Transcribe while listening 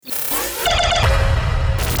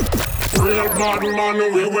real bad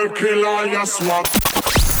man, we will kill all your swap.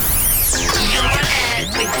 You're on air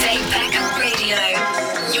with Dave Beckham Radio.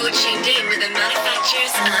 You're tuned in with the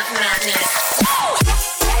manufacturers of madness.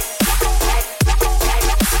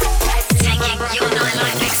 Taking your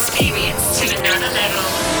nightlife experience to another level.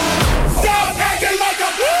 Stop acting like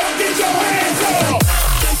a fool! Get your hands up!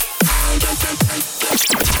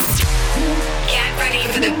 Get ready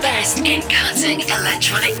for the best in cutting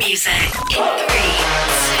electronic music. In 3, 2,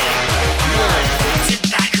 1.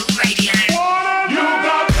 Tobacco Radio.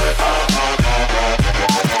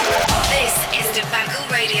 This is Tobacco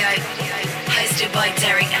Radio, hosted by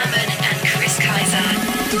Derek Ammon and Chris Kaiser.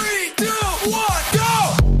 3, 2, 1,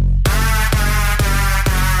 go!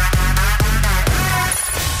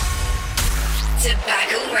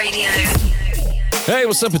 Tobacco Radio. Hey,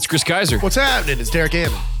 what's up? It's Chris Kaiser. What's happening? It's Derek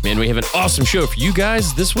Ammon. Man, we have an awesome show for you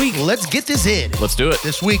guys this week. Let's get this in. Let's do it.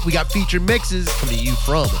 This week we got featured mixes coming to you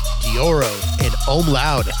from Dioro and Om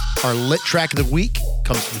Loud. Our lit track of the week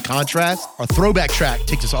comes from Contrast. Our throwback track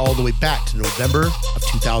takes us all the way back to November of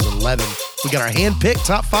 2011. We got our hand-picked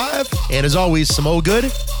top 5. And as always, Samoa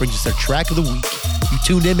Good brings us their track of the week. You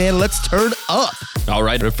tuned in, man. Let's turn up. All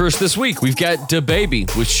right, but first this week, we've got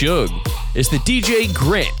DaBaby with Suge. It's the DJ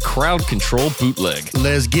Grant Crowd Control bootleg.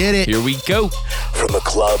 Let's get it. Here we go. From the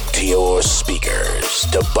club to your speakers,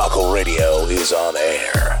 Tobacco Radio is on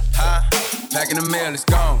air. Huh? Packing the mail, it's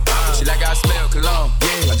gone. She like I smell cologne.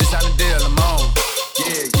 Yeah, I just signed a deal, I'm on.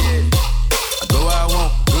 Yeah, yeah. I go where I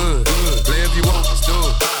want, good. Play if you want, let's do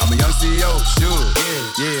it. I'm a young CEO, sure.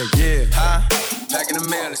 Yeah. Huh? Packing the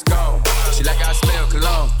mail, it's gone. She like I smell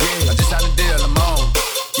cologne. Yeah, I just signed a deal, I'm on.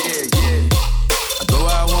 Yeah. I go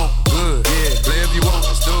where I want, good. Play if you want,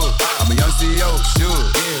 let's do it. I'm a young CEO, sure.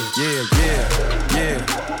 Yeah. Huh?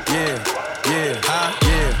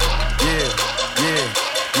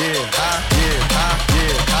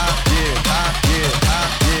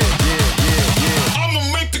 I'ma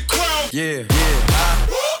make the crowd. Yeah.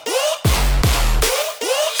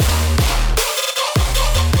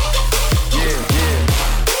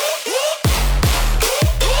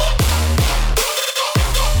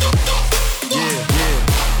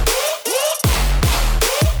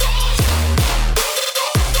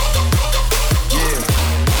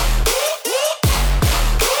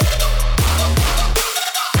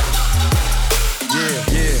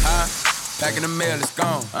 Packing the mail, it's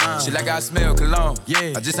gone. She like I smell cologne.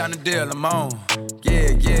 Yeah, I just signed a deal, I'm on. Yeah.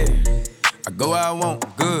 I go where I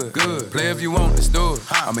want, good. Play if you want, let's do it.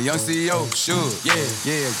 I'm a young CEO, sure.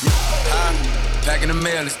 Yeah. Packing the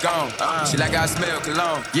mail, it's gone. She like I smell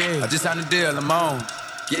cologne. Yeah, I just signed a deal, I'm on.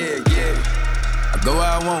 Yeah. I go where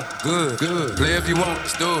I want, good. Play if you want,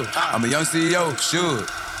 let's do it. I'm a young CEO, sure.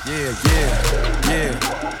 Yeah.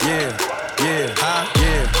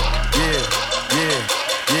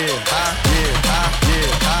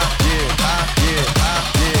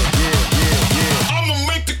 I'ma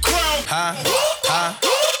make the crowd.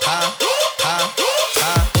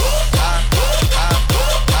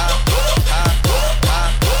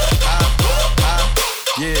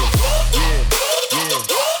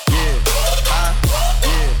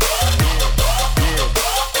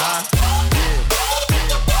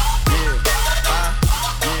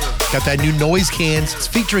 Got that new Noise Cans. It's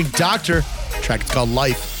featuring Doctor. The track is called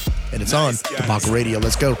Life. And it's on Tobacco Radio.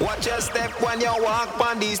 Let's go. Watch your step when you walk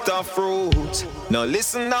on these tough roads. Now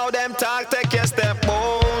listen how them talk, take your step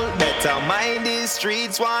bold. Better mind these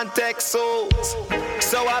streets, want take souls.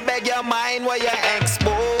 So I beg your mind where you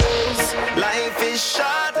expose. Life is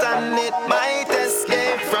short and it might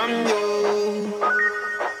escape from you.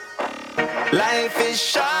 Life is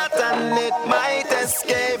short and it might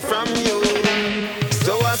escape from you.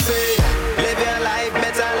 So I say, live your life,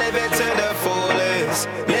 better live it to the fullest.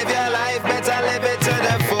 Live your life, better live it to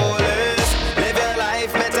the fullest. Live your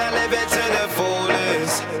life, better live it to the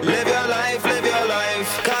fullest. Live your life,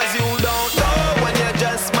 cause you don't know when you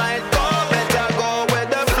just might go. Better go with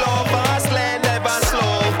the flow, fast lane, never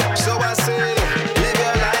slow. So I say, live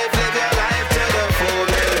your life to the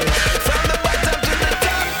fullest. From the bottom to the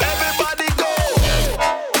top, everybody go.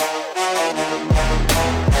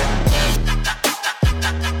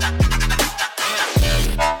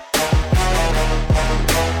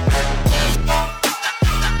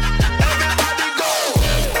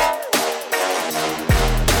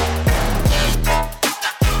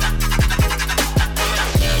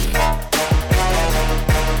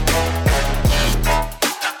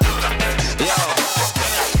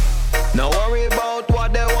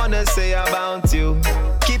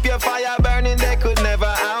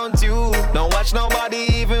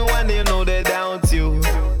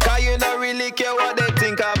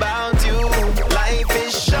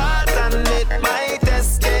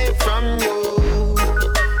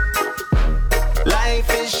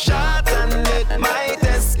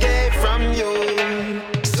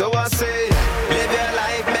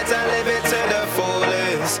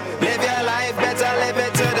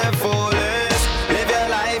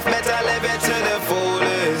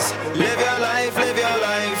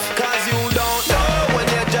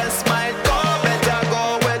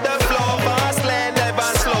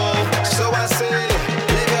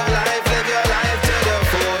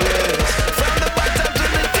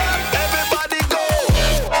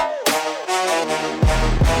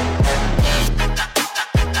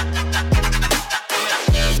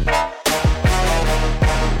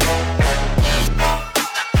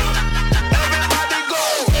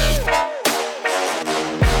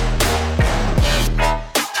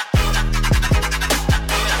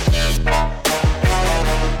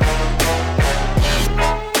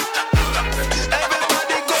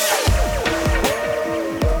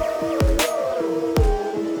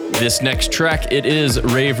 This next track, it is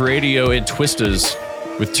Rave Radio and Twistas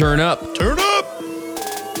with Turn Up. Turn up!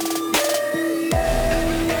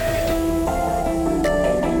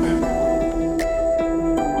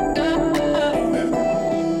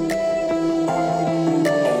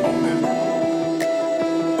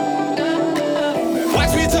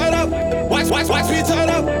 Watch me turn up. Watch me turn up. Watch me turn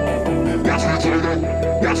up.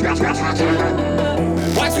 Watch me turn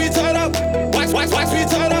up. Watch me turn up. Watch me turn up. Watch me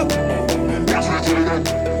turn up.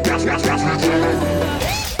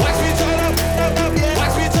 Watch me turn up.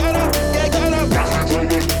 Watch me turn up. Yeah, turn up. Watch me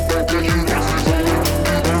turn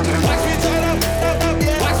up. Watch me turn up.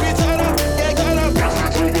 Watch me turn up. Yeah, turn up.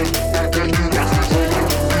 Watch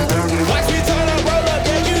me turn up. Roll up.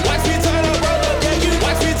 Yeah, you. Watch me turn up. Roll up. Yeah, you.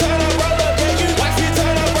 Watch me turn up. Roll up. Yeah, you. Watch me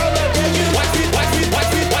turn up. Roll up. Yeah, you. Watch me turn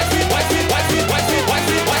up.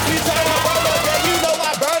 Roll up. Yeah, you know I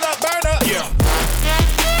burn up. Yeah.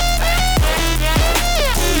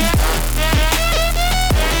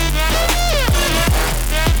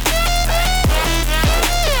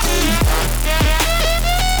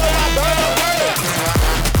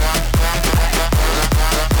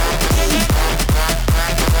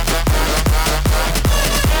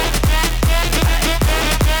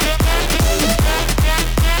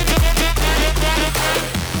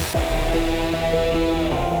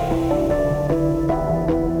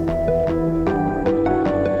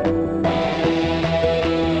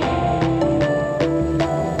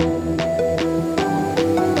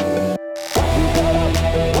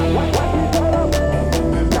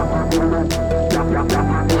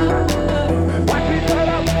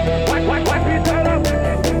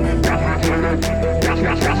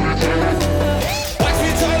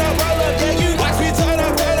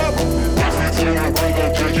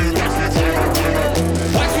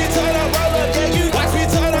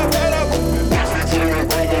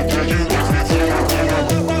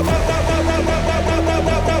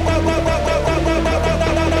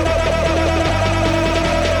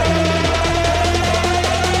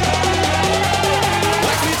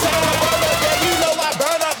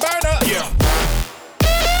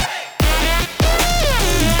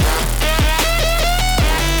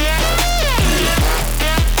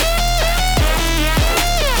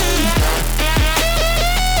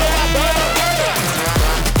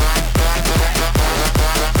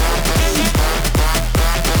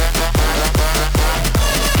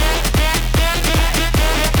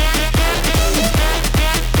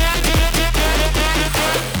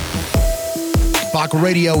 Baka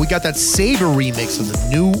Radio, we got that Saber remix of the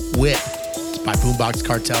new Whip. It's by Boombox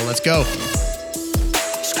Cartel. Let's go.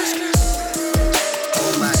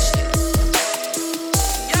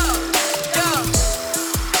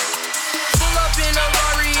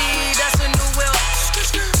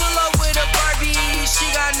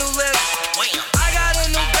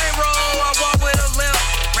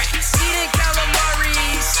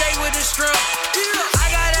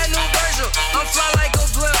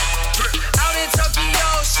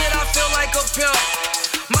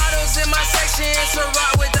 Models in my section, it's a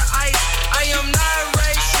rock with the ice. I am not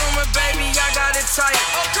Ray Schumer, baby, I got it tight.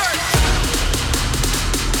 Okay.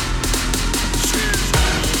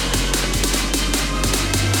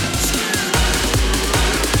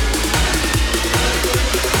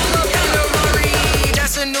 Pull up in a Rari,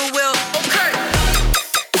 that's a new wheel. Okay.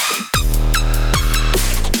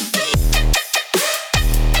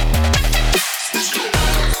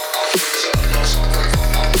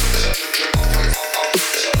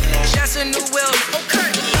 That's a new wheel.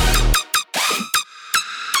 Okay.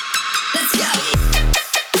 Let's go.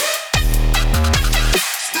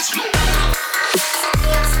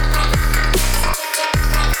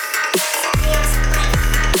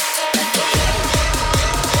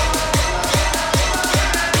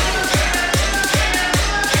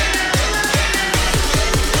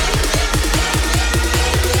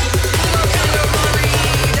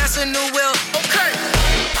 That's a new wheel. Okay.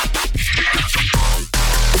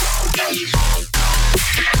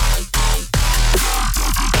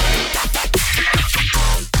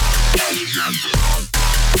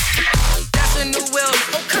 That's a new wheel. Okay. That's a new wheel.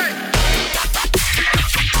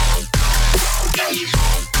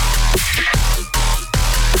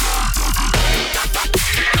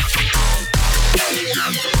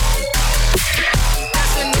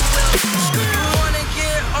 You wanna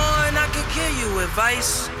get on, I could give you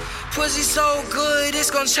advice. Pussy so good, it's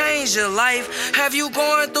gon' change your life. Have you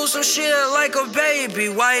going through some shit like a baby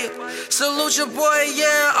wipe? Salute your boy,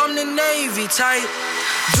 yeah, I'm the Navy type.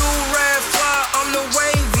 Do red fly, I'm the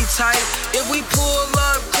wavy type. If we pull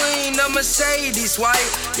up clean, queen of Mercedes, white.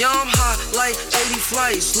 Yeah, I'm hot like 80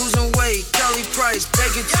 flights. Losing weight, Kelly Price,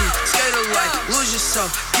 bacon tea, skater life. Lose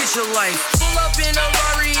yourself, get your life. Pull up in a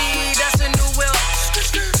Rari, that's a new whip.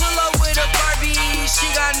 Pull up with a Barbie, she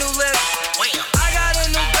got new lips. I got a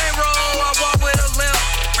new bankroll, I walk with a limp.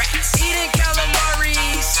 Eating calamari,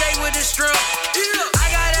 stay with the shrimp. I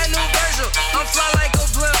got that new Virgil, I'm fly like a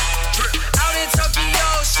blimp. Out in Tokyo,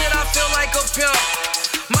 shit, I feel like a pimp.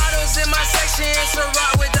 Models in my section, it's a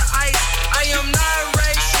rock with the ice. I am not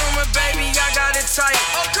Ray Schumer, baby, I got it tight.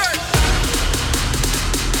 Okay.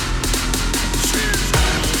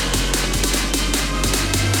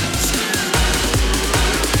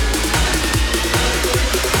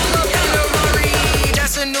 Pull up in a Rari,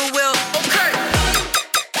 that's a new wheel. Okay.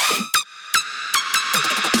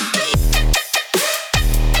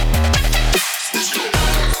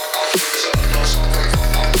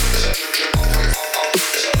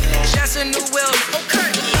 That's a new wheel.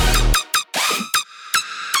 Okay.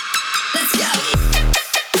 Let's go.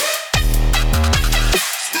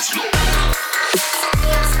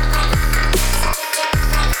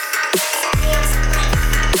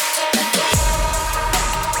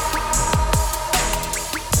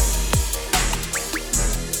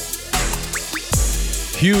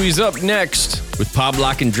 Huey's up next with Pop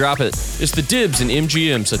Lock and Drop It. It's the Dibs and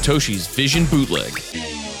MGM Satoshi's Vision Bootleg.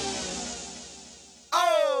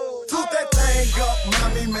 Toot that thing up,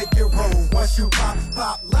 mommy, make it roll. Once you pop,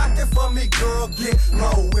 lock it for me, girl, get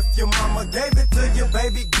low. If your mama gave it to you,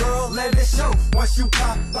 baby girl, let it show. Once you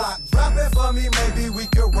pop, drop it for me, maybe we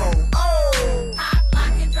can roll. Oh! Pop,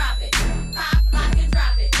 lock, and drop it. Pop, lock, and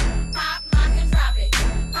drop it. Pop, lock, and drop it.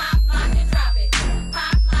 Pop, lock, and drop it.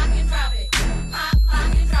 Pop, lock, and drop it. Pop,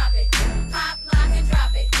 lock, and drop it. Pop, lock, and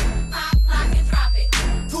drop it. Pop, lock, and drop it.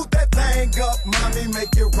 Toot that thing up, mommy,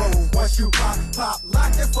 make it roll. Once you pop,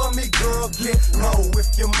 lock it for me, girl, get low.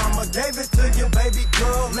 If your mama gave it to you, baby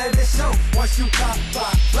girl, let it show. Once you pop,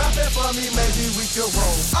 drop it for me, maybe we can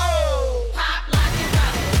roll. Oh! Pop, lock, and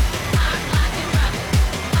drop it. Pop, lock, and drop it.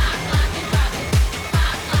 Pop, lock, and drop it.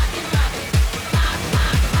 Pop, lock, and drop it. Pop, pop, pop,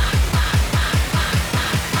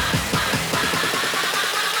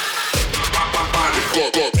 pop, pop, pop, pop,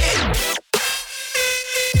 pop.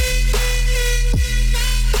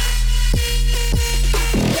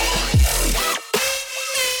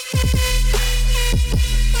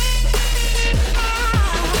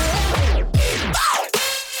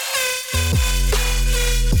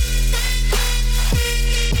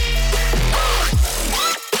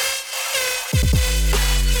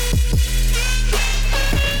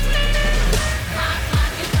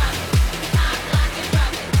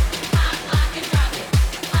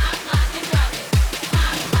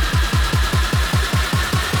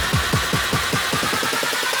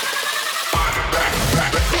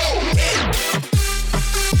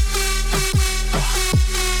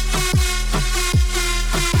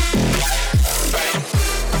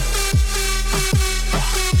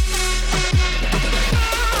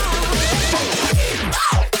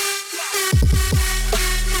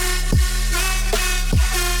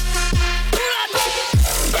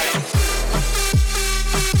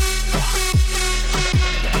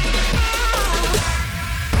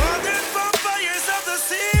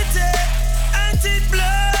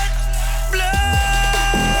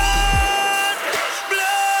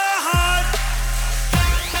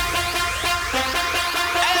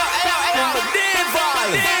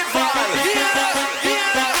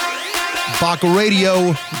 Baca Radio.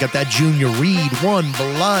 We got that Junior Reed, One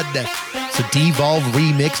Blood. It's a Devolve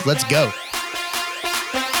remix. Let's go.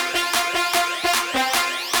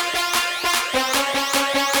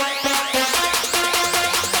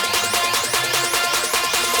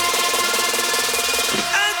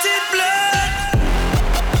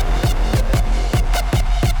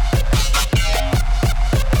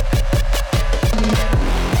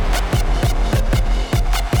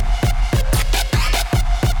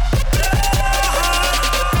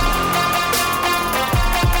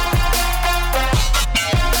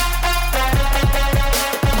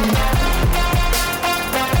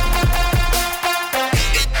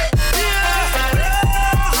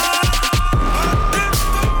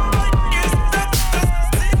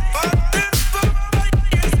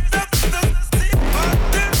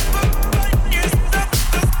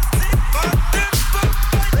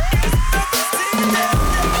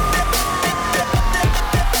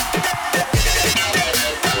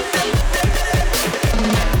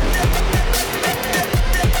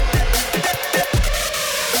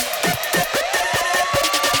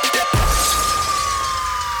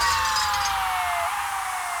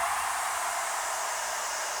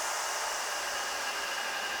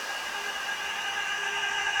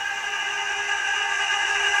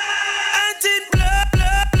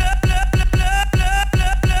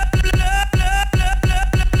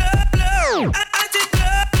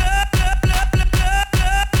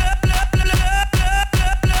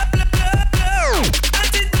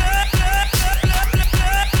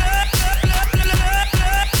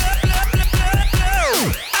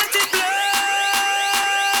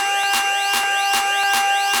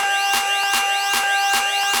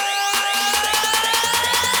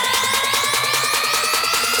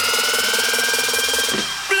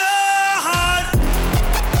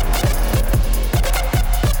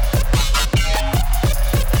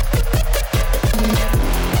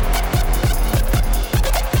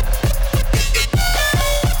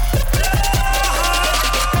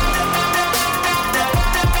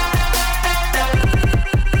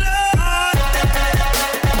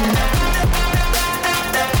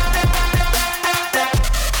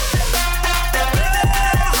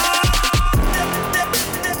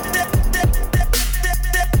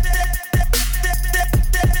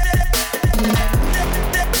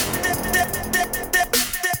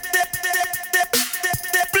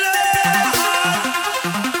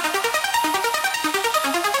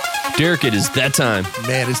 Derek, it is that time.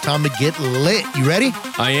 Man, it's time to get lit. You ready?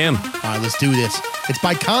 I am. All right, let's do this. It's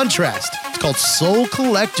by Contrast. It's called Soul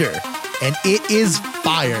Collector, and it is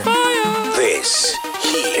fire. This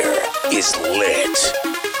here is lit.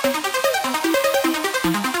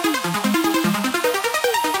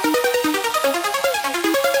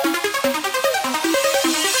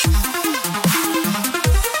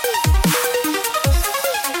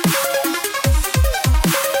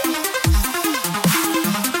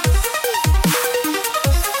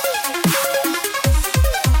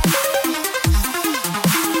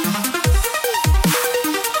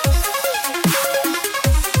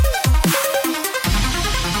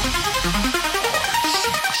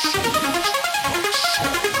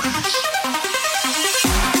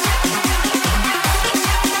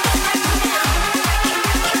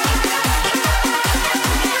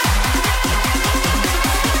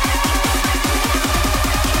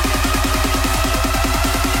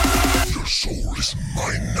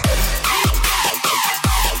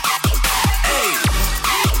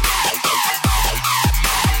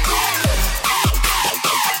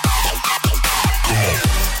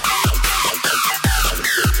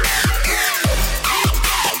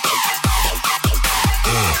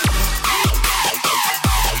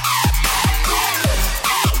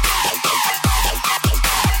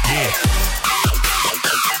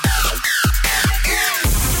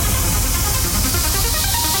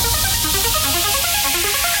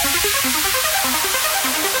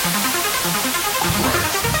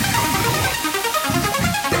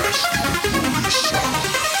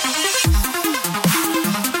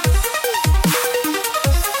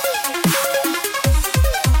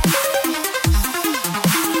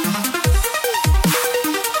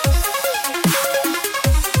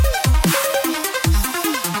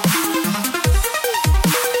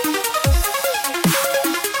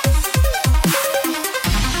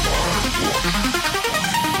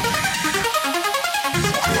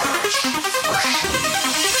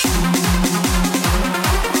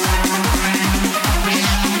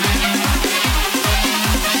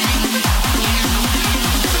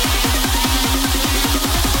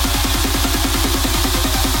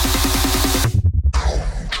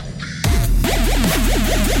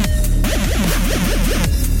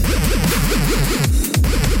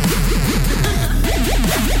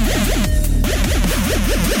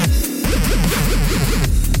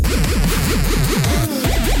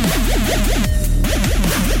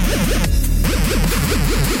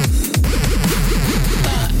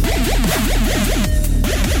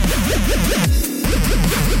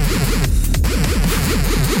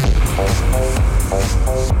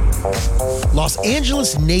 Los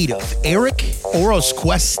Angeles native Eric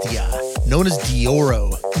Orozcuestia, known as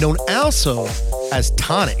Dioro, known also as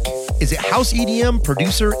Tonic, is a house EDM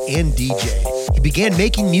producer and DJ. He began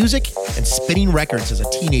making music and spinning records as a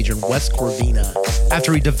teenager in West Covina.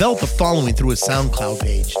 After he developed a following through his SoundCloud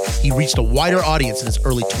page, he reached a wider audience in his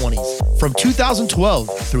early 20s. From 2012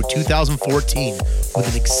 through 2014, with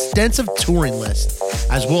an extensive touring list,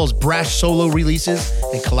 as well as brash solo releases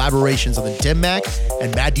and collaborations on the Dim Mak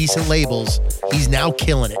and Mad Decent labels, he's now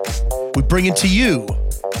killing it. We bring it to you,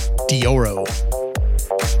 Dioro.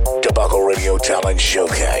 Tobacco Radio Talent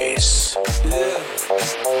Showcase.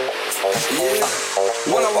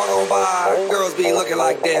 When I walk on by, girls be looking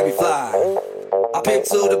like Debbie Fly. I pick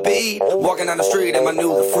to the beat, walking down the street and my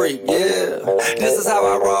new the freak, yeah. This is how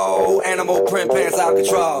I roll, animal print pants out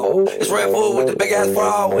control. It's Red Bull with the big ass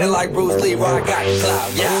bra, and like Bruce Lee, I got the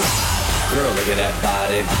clout, yeah. Girl, look at that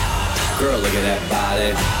body. Girl, look at that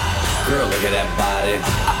body. Girl, look at that body.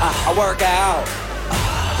 I work out.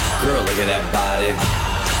 Girl, look at that body.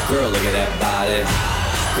 Girl, look at that body.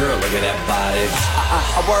 Girl, look at that body.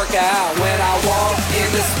 I work out when I walk in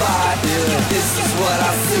the spot. This is what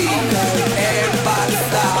I see. Everybody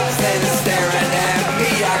stops and is staring at me.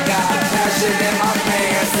 I got passion in my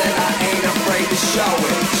pants and I ain't afraid to show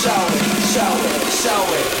it. Show it, show it, show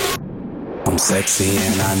it. I'm sexy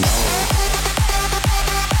and I know it.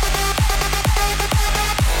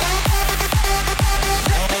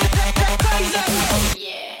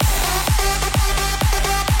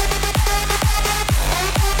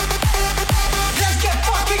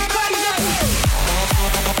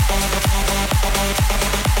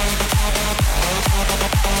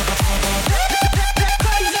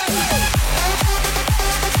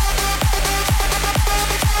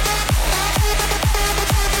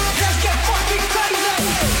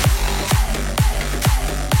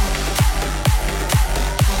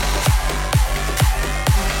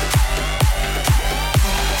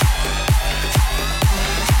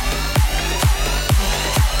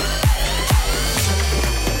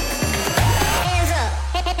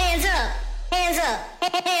 hands up,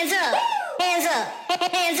 hands up, hands up,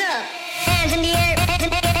 hands up, hands in the air, hands in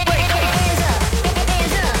the air, hands up,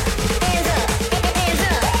 hands up, hands up, hands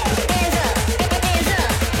up, hands up, hands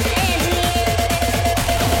up, hands in the air,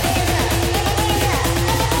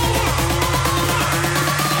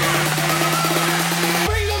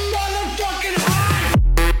 bring the motherfucking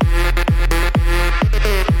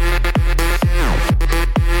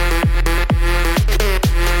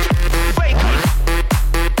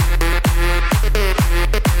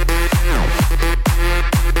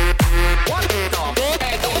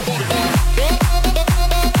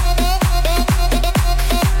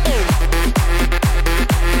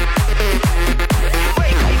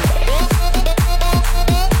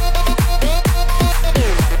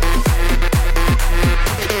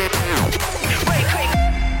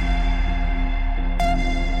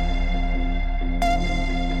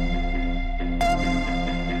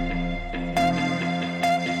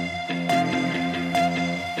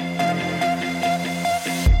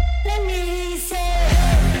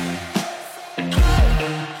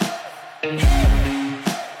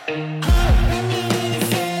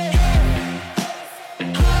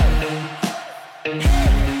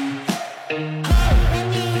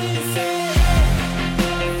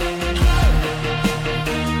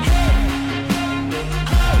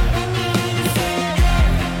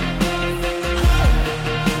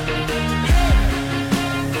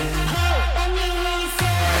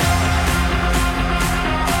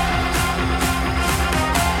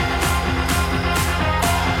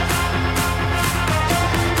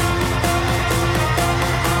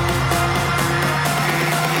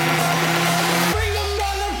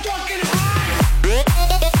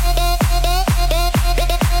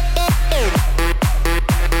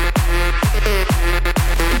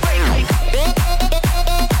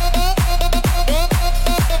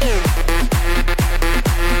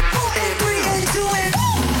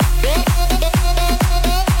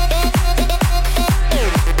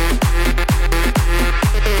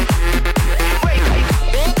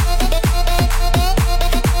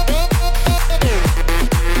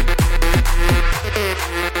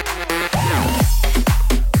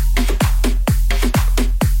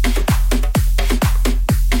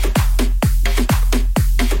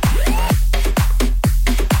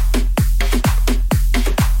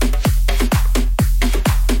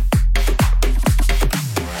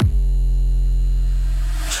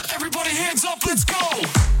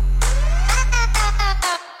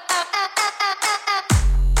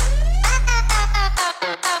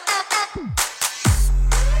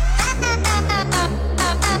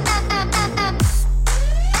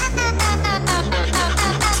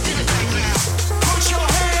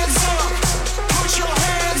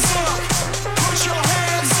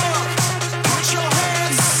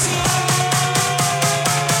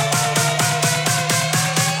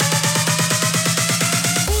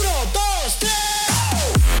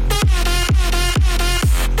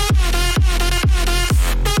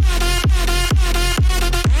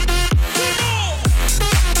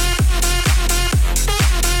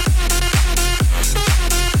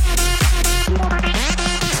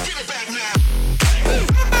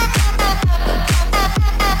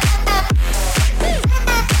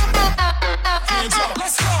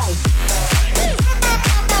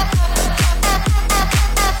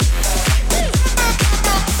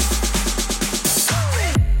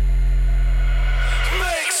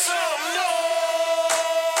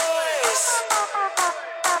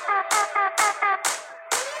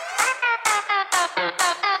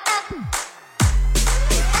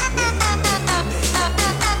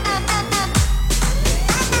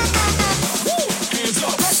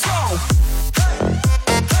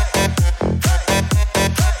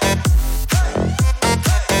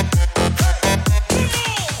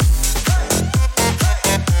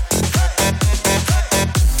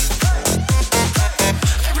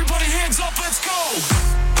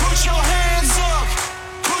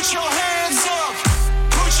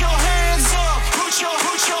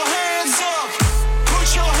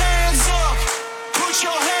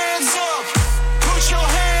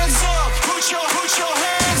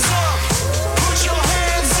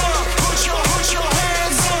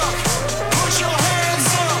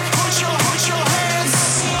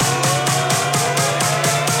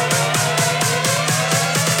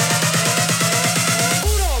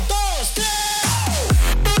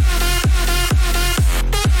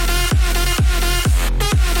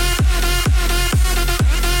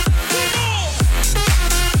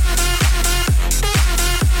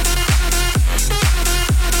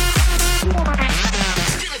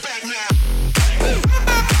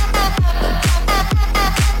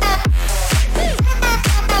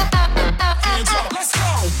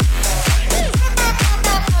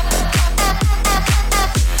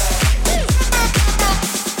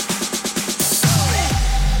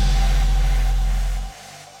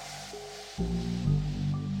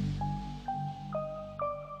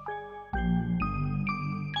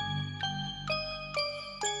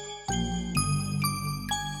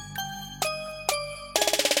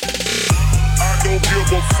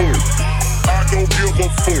give a fuck. I don't give a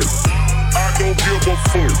fuck. I don't give a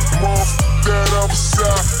fuck. Mom, that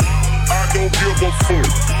outside. I don't give a fuck.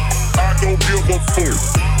 I don't give a fuck.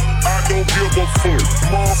 I don't give a fuck.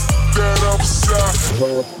 Mom, that outside.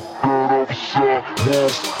 That outside.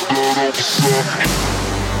 That outside.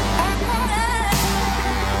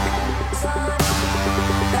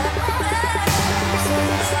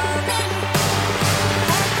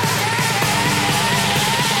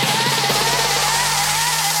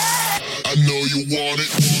 I know you want it.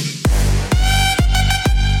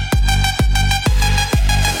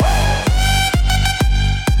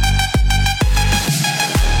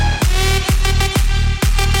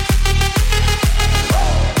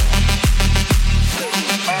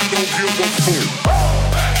 I don't give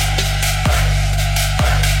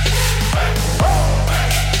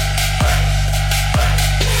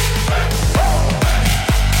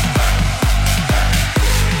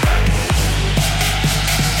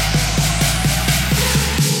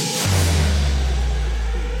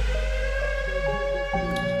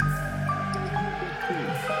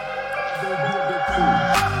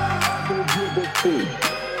a fuck.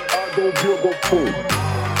 I don't give a fuck.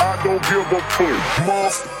 I don't give a fuck.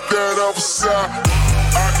 Mom, that outside.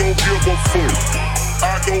 I don't give a fuck. I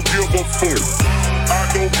don't give a fuck. I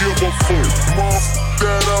don't give a fuck. Mom,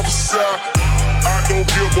 that outside. I don't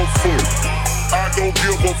give a fuck. I don't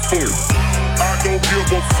give a fuck. I don't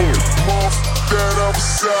give a fuck. Mom, that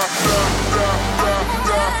outside. Da da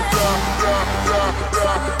da da da da da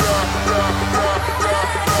da da da da.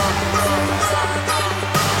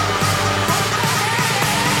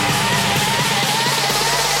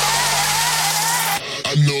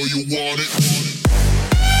 I know you want it.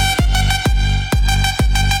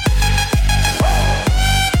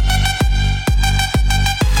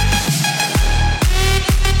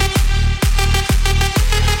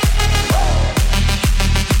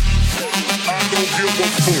 I don't give a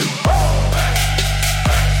fuck.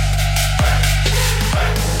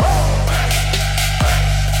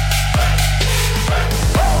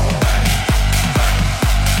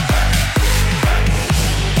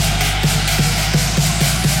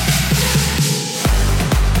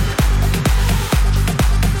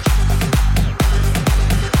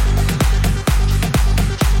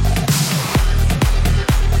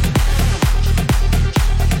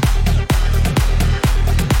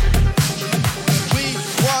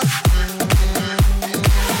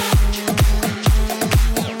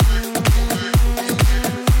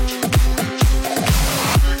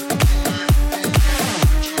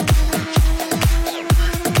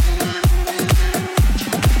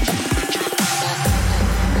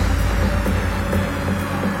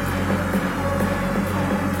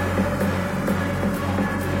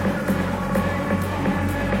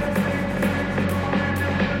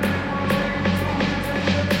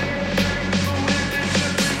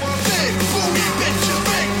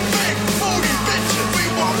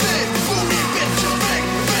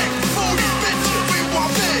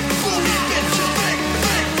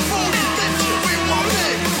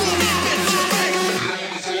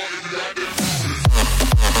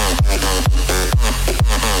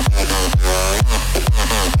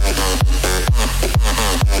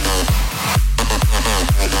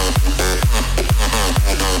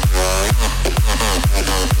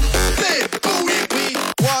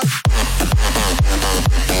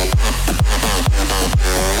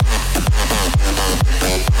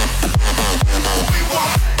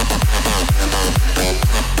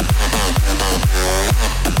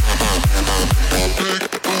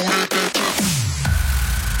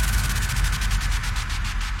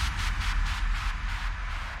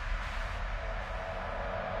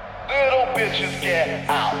 bitches get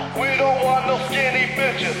out. We don't want no skinny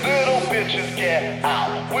bitches. Little bitches get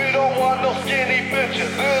out. We don't want no skinny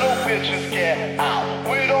bitches. Little bitches get out.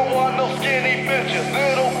 We don't want no skinny bitches.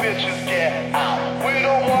 Little bitches get out. We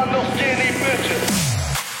don't want no skinny bitches.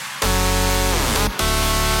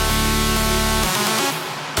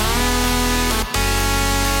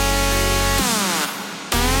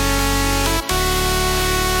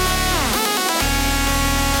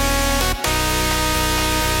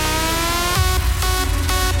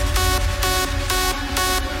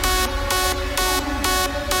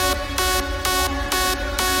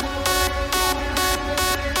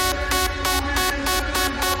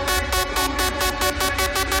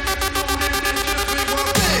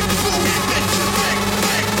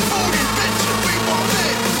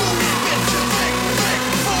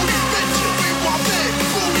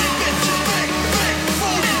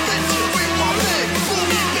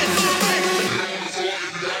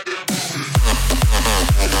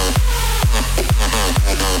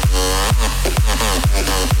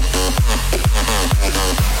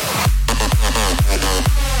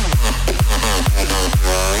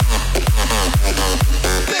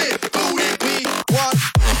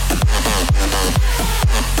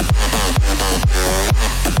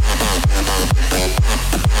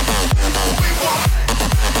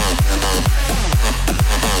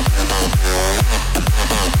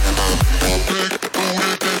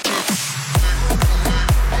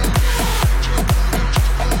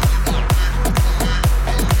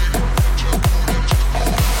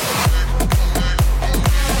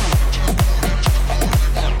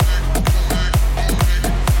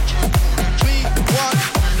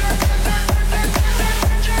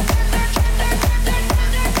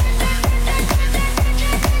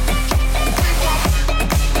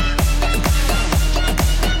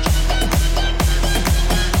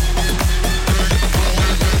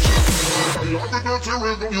 dirty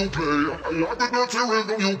rhythm you play. I like the dirty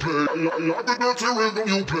rhythm you play. I like the dirty rhythm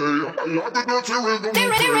you play. I like the dirty rhythm you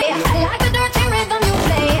play. I like the dirty rhythm you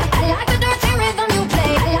play. I like the dirty rhythm you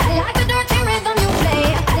play. I like the dirty rhythm you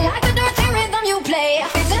play. I like the dirty rhythm you play.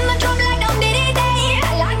 It's in the drum like dum diddy day.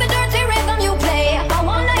 I like the dirty rhythm you play. I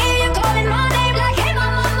wanna hear you calling my name like hey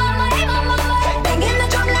mama, mama, hey mama. Banging the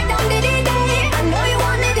drum like dum diddy day. I know you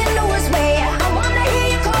want it in the worst way. I wanna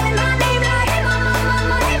hear you calling my name like hey mama,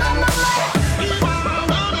 mama, hey mama.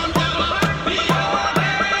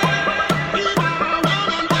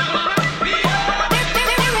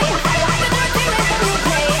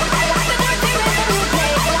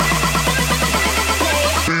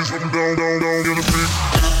 Down, get a beat.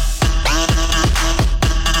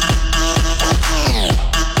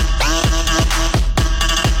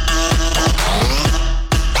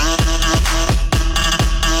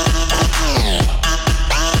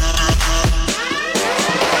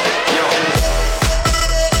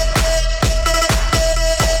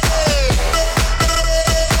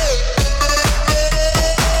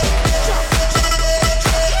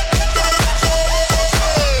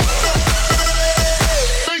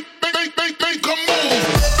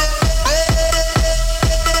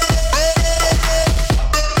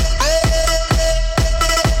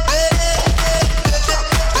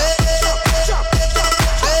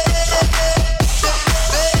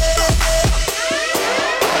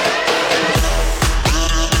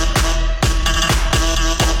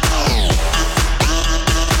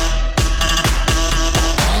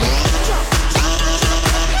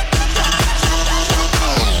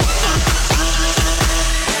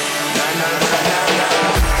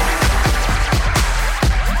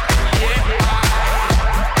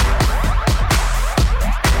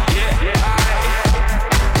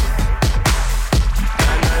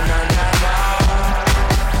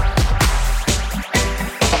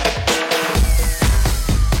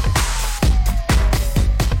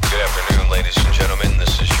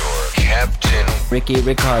 Ricky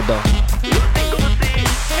Ricardo.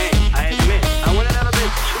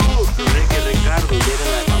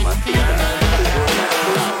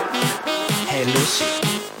 Hey Lucy,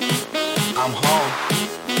 I'm home.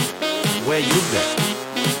 Where you been?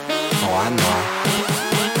 Oh, I know.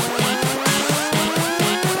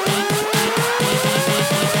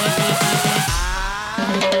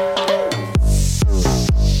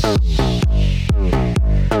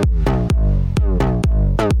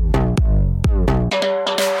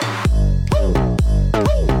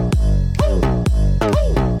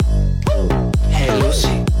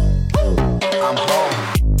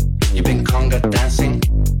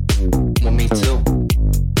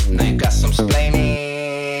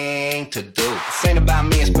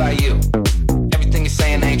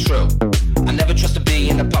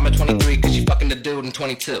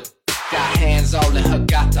 Got hands all in her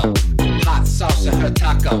gato, hot sauce in her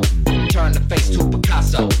taco. Turn the face to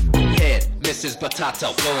Picasso, head Mrs.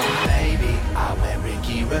 Potato. Boom. Baby, I went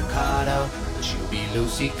Ricky Ricardo, but you be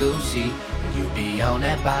loosey goosey. You be on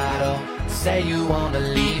that bottle. Say you wanna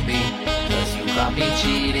leave me, cause you caught me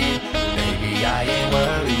cheating. Baby, I ain't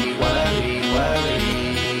worried.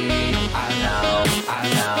 I know, I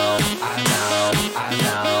know, I know, I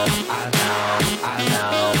know, I know, I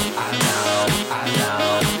know, I know, I know.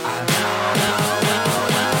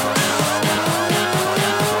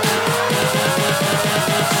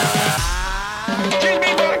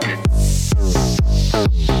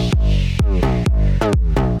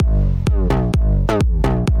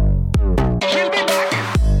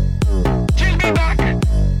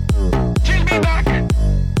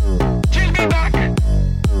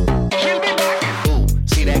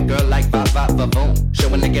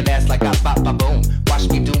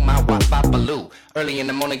 Early in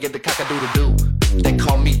the morning, get the cock-a-doodle-doo. They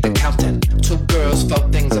call me the accountant. 2 girls, 4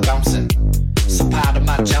 things are bouncing. So part of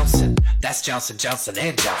my Johnson. That's Johnson, Johnson,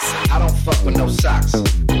 and Johnson. I don't fuck with no socks.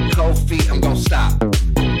 Cold feet, I'm gon' stop.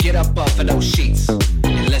 Get up off of those sheets,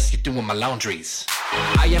 unless you're doing my laundries.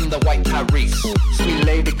 I am the white Tyrese. Sweet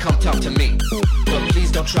lady, come talk to me. But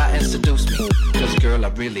please don't try and seduce me, cause girl, I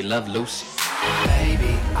really love Lucy.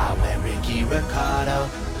 Baby, I went Ricky Ricardo,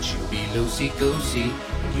 but you be loosey-goosey.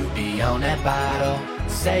 You be on that bottle.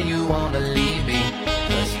 Say you wanna leave me,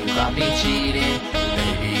 cause you caught me cheating.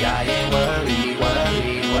 Baby, I ain't worried.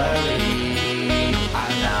 I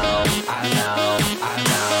know, I know, I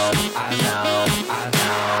know, I know, I know,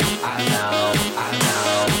 I know, I know,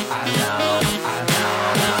 I know, I know.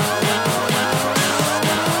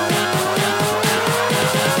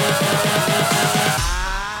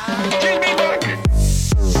 Take me back.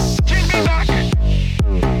 Take me back.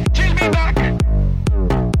 Take me back.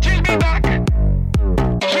 Take me back.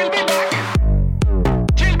 Take me back.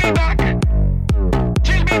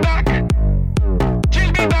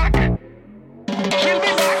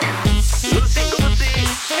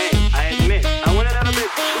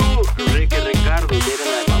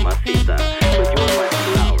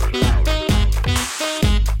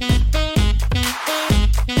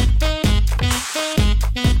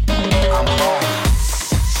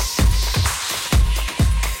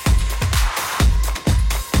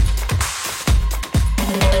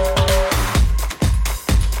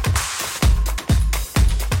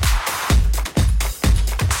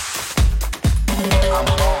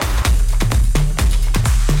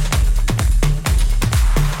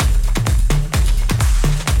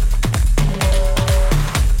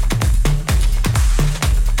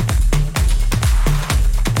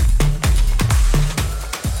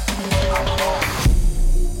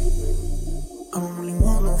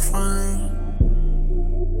 friends.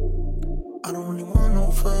 I don't really want no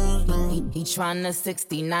friends, no. He tryna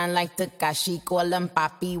 69 like Takashi, call him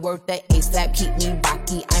Papi, worth the ASAP, keep me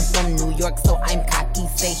rocky. I'm from New York, so I'm cocky.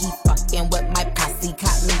 Say he fucking with my posse,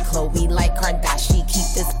 caught me Chloe like Kardashian.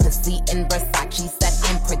 Keep this pussy in Versace, said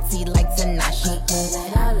I'm pretty like Tanashi. Put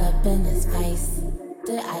it all up in his face.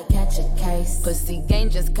 Did I catch a case? Pussy gang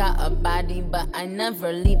just caught a body, but I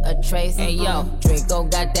never leave a trace. Hey yo, Draco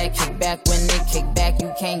got that kickback. When they kick back,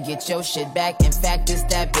 you can't get your shit back. In fact, it's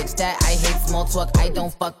that bitch that I hate small talk. I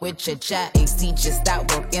don't fuck with chit chat. AC just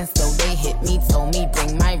stopped working, so they hit me, told me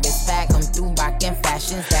bring my wrist back. I'm through rockin'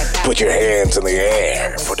 fashions that got. Put your hands in the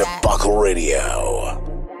air for the Buckle Radio. I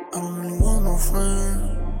don't really want no friends.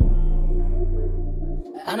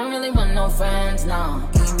 I don't really want no friends, no.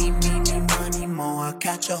 Eeny, meeny, money, more. I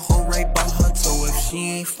catch a hoe right by her toe. If she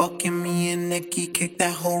ain't fucking me and Nikki, kick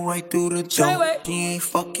that hoe right through the door. She ain't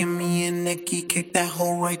fucking me and Nikki, kick that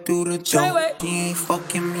hoe right through the door. She ain't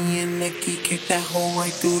fucking me and Nikki, kick that hoe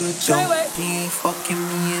right through the door. She ain't fucking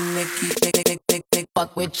me and Nikki,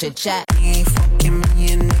 fuck with chit chat. She ain't fucking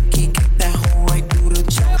me and Nikki, kick that hoe right through the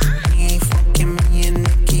door. She ain't fucking me and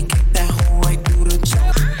Nikki, kick that hoe right through the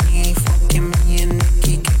door. She ain't fucking me and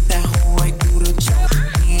Nikki, kick that hoe right through the door.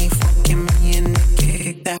 She ain't fucking me and Nikki,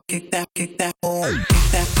 kick that hoe, kick that hoe, kick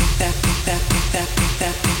that, kick that, kick that, kick that, kick that,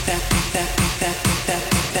 kick that, kick that, kick that, kick that, kick that,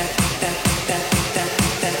 kick that, kick that, kick that, kick that, kick that,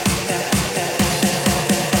 kick that, kick that.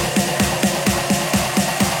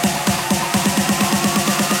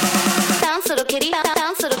 Bounce, little kitty,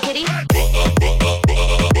 bounce, little kitty.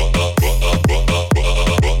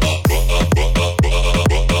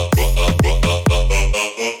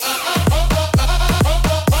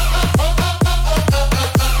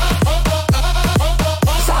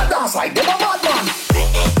 Like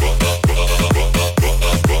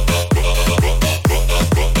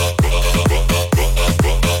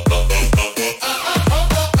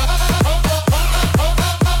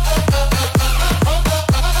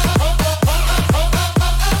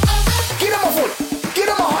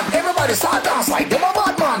them a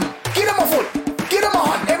bad man. Get them a foot, get them a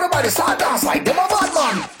hand. Everybody start dance like them a bad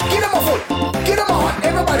man. Get them a foot, get them a hand. Everybody start dance like them a bad man. Get them a foot, get them a hand.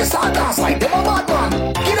 Everybody start dance like them a bad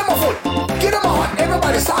man. Get them a foot, get them a hand.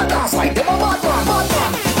 Everybody start dance like them a bad man. Bad man,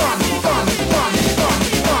 bad, bad, bad, bad,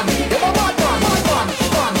 bad. Them a bad man, bad man,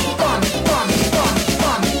 bad, bad, bad, bad,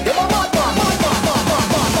 bad. Them a bad man, bad, bad, bad, bad,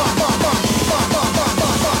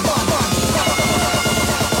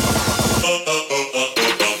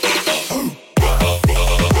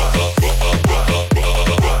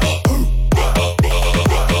 bad, bad,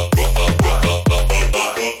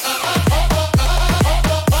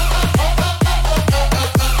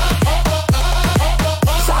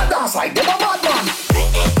 like them a bad man.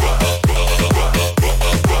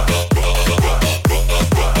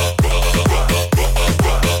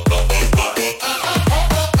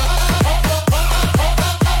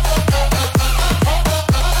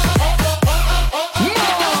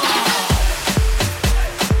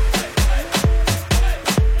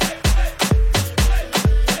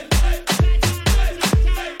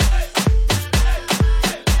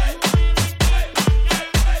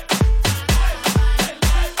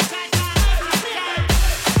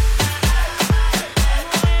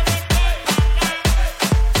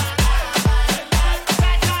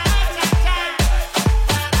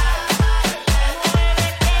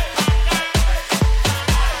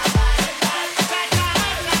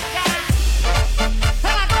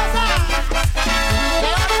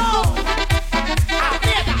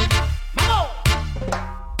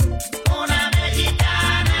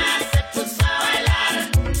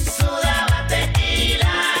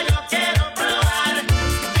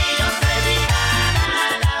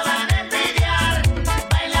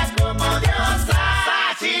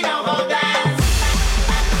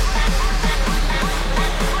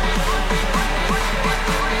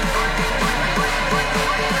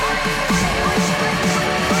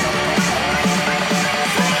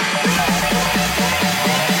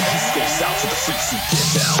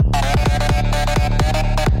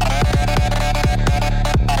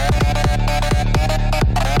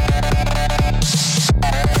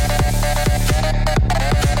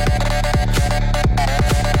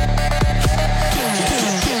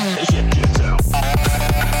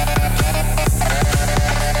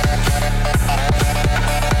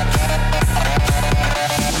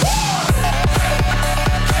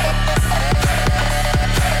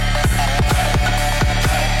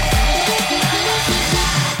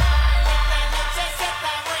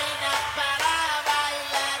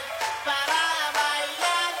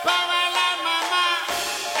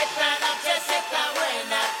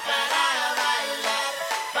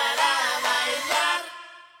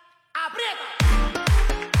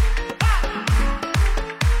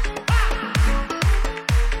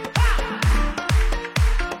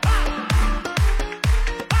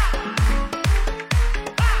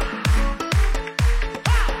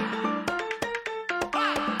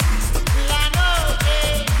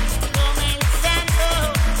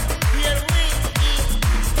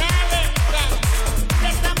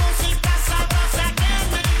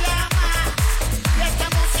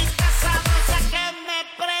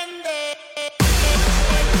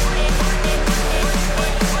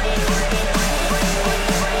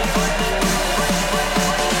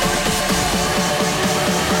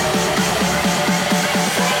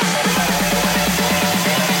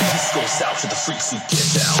 lights out to the freaks who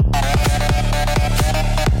get down.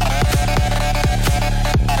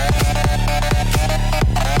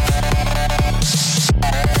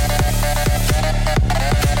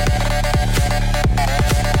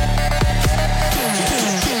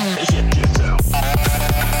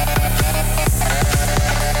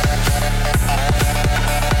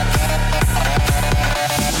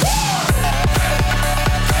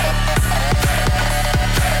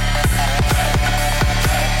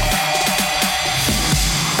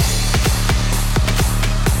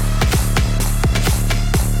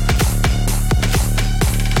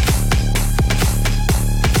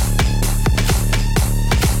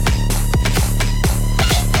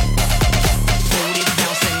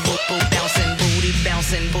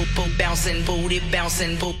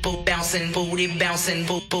 bouncing, boop boop bouncing, booty bouncing,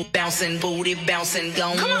 boop boop bouncing, booty bouncing,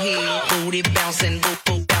 go ahead. Booty bouncing, boop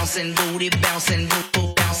boop bouncing, booty bouncing, boop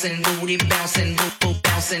boop bouncing, booty bouncing, boop boop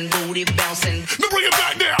bouncing, booty bouncing. Now bring it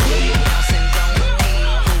back now. Booty bouncing, go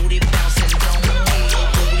ahead. Booty bouncing, go ahead.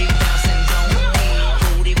 Booty bouncing, go ahead.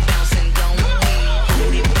 Booty bouncing, go ahead.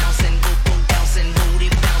 Booty bouncing, boop boop bouncing, booty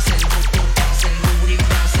bouncing, boop boop bouncing, booty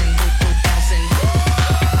bouncing, boop boop bouncing.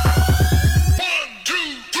 1, 2,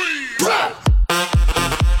 3, rock.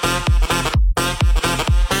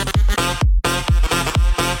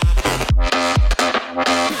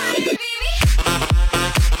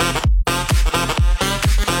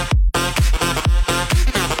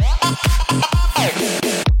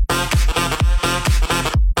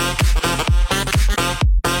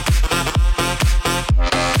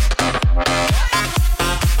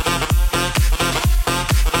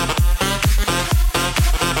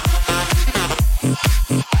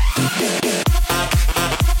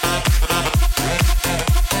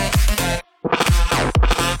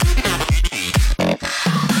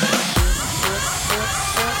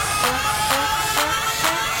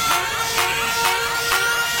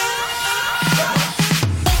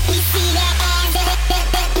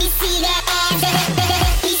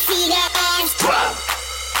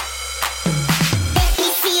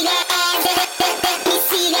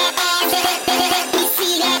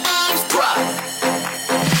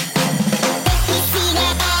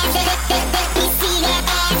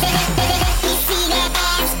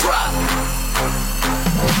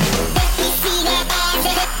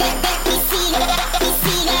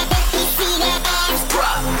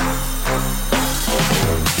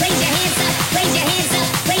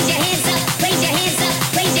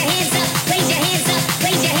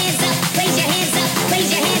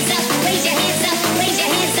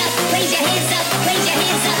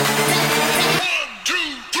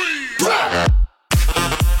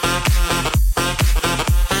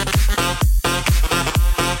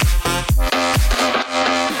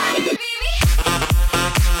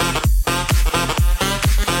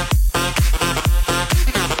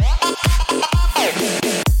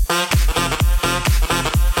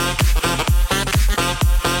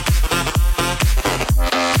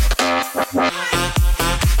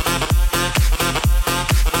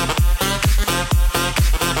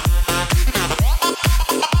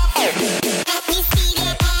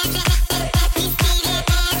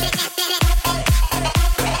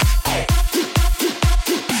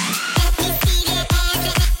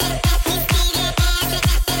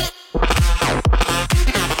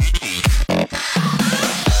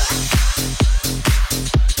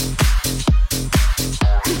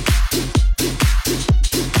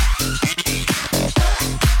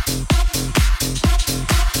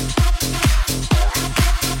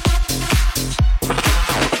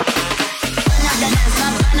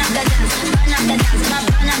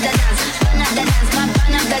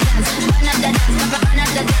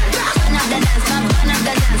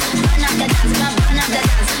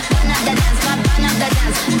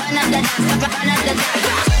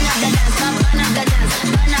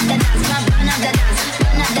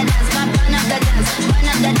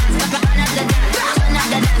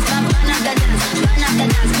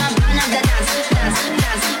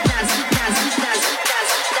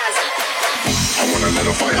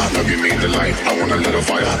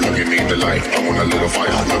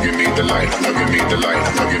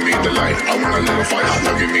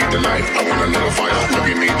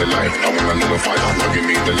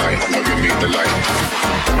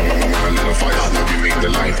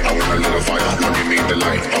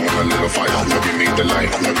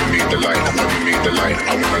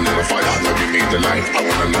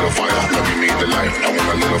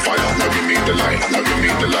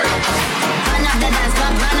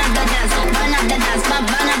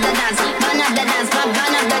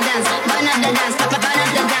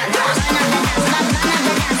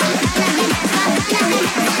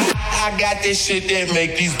 I got this shit that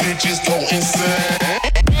make these bitches go insane.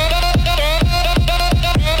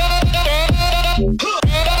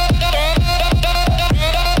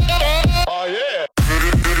 Oh yeah.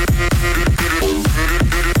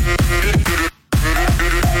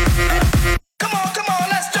 Come on,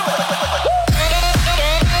 let's do it.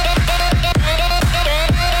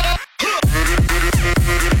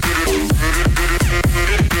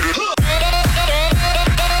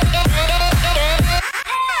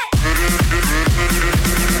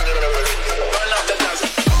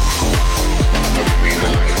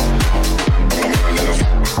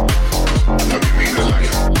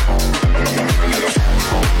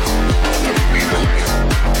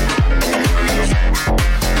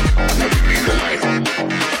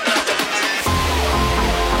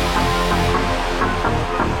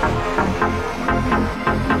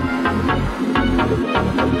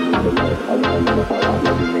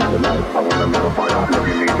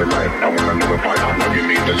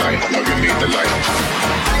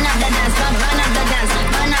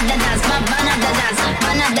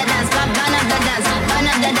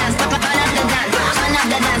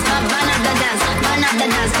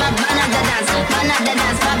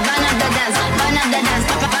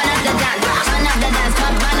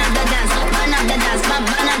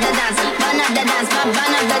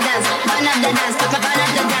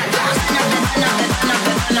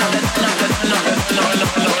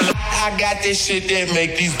 I got this shit that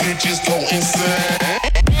make these bitches go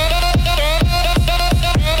insane.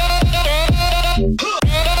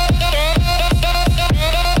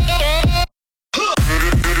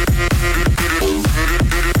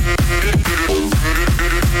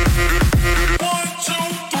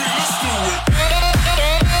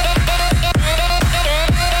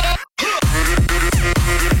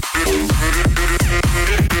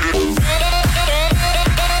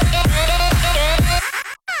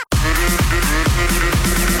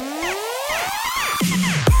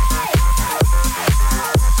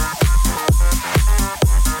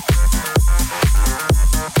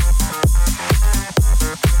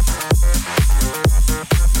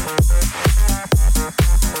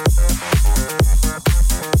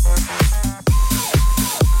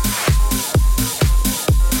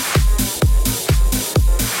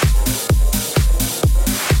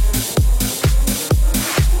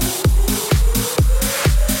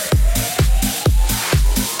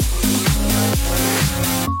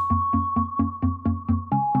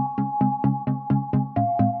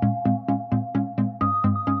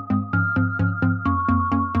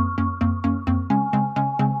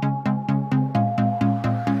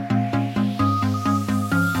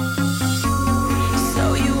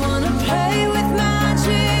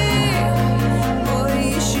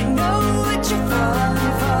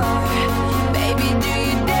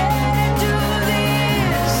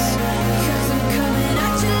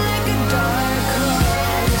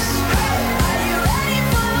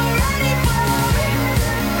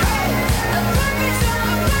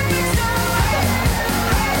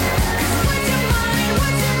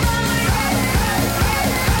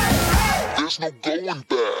 no going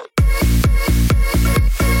back.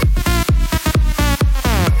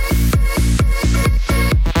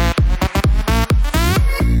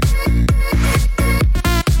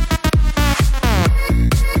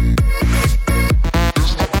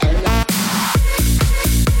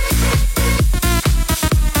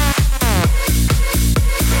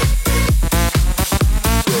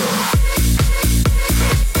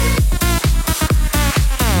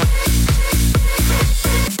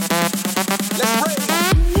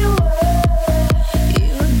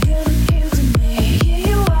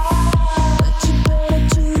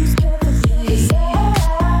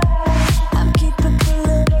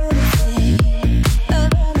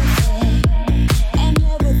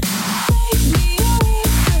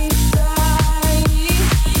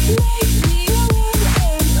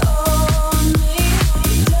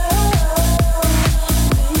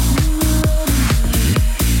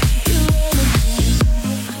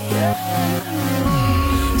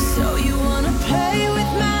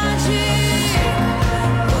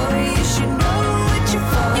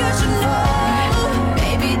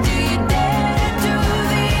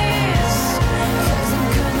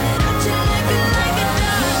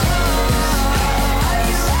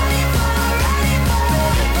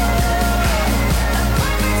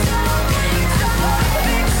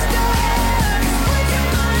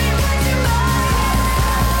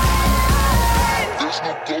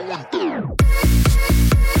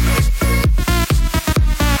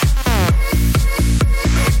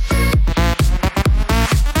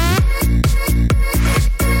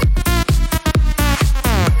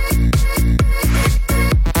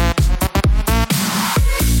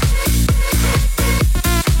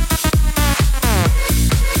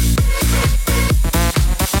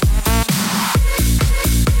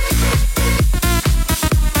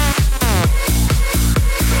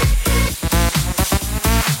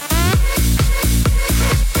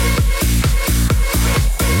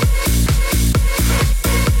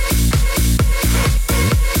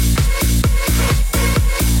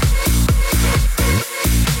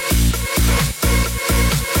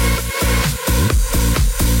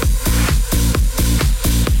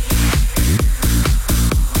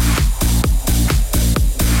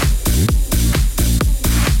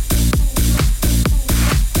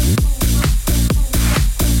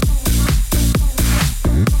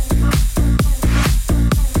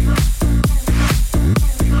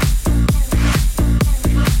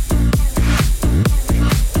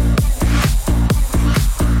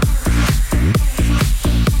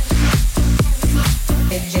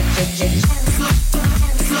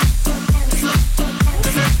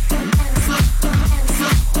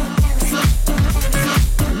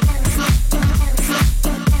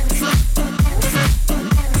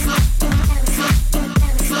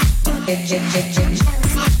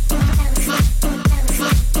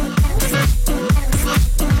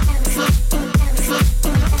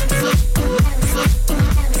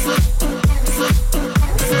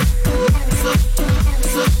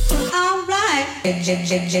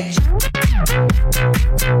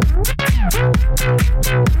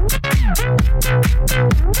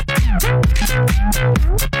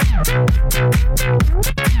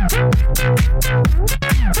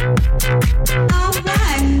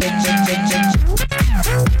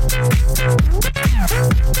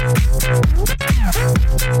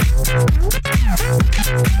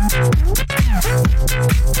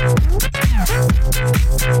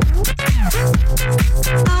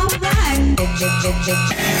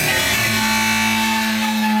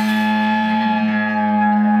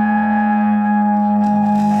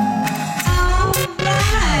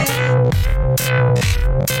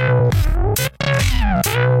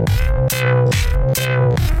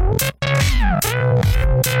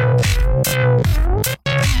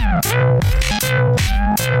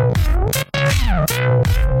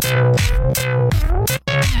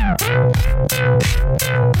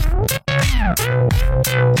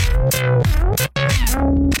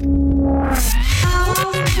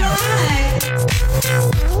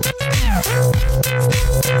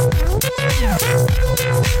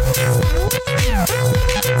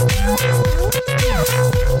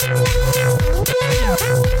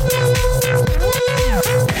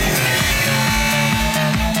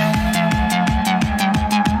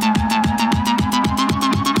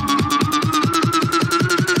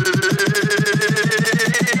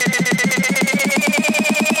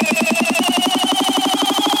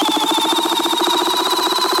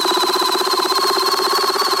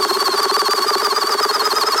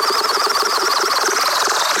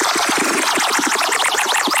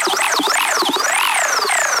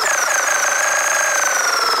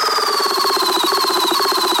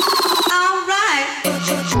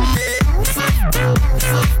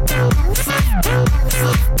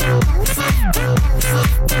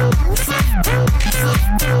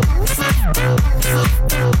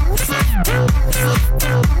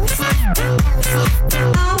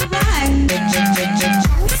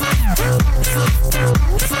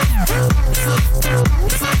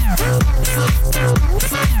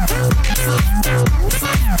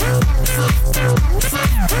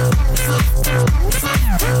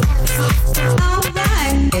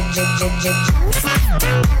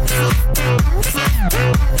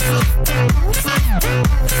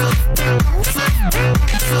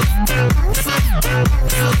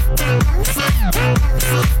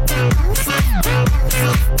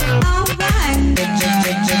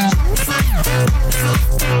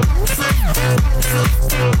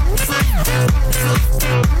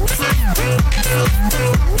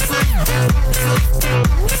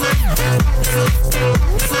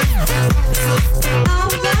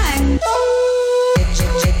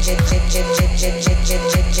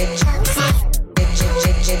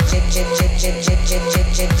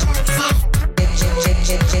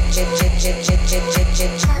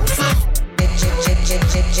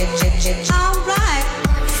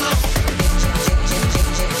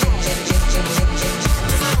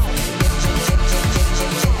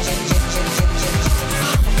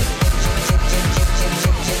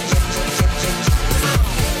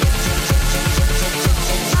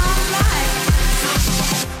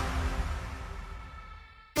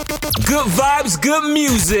 Good vibes, good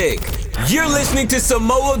music. You're listening to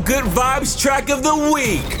Samoa Good Vibes Track of the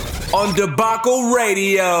Week on Debacle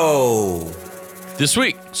Radio. This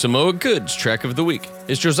week, Samoa Good's Track of the Week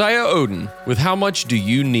is Josiah Odin with How Much Do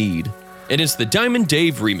You Need? And it's the Diamond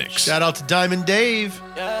Dave remix. Shout out to Diamond Dave.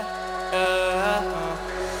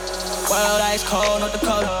 World ice cold, North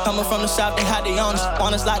Dakota. Coming from the south, they hide the owners.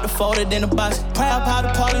 Want us like the folded in a box. Proud how the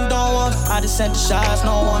parties don't want us. I just sent the shots,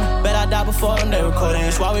 no one. Bet I die before them, they recording.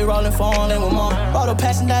 That's why we rolling for only with more. Roll the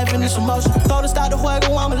passing dive in this emotion. Throw the start the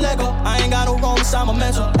juego, I'm a Lego. I ain't got no room inside my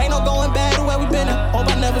mental. Ain't no going back to where we been at. Hope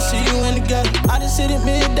I never see you in the ghetto. I just sit at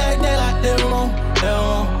midday, daylight, living room, living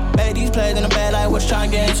room. Hey, these plays in the bed like what you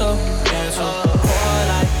trying to get into. Pour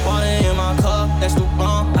like water in my cup, that's the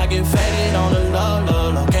wrong. I get faded on the love,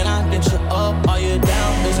 love, love. Can I get you up? Are you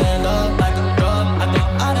down? Is in love like a drug? I think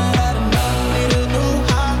I done had enough. Need a new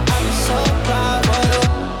high, I can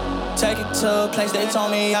surprise. Take it to a place they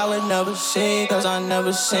told me I would never see. Cause I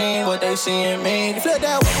never seen what they see in me. Flip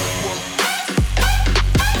that way.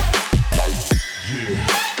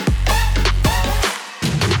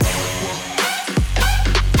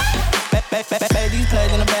 These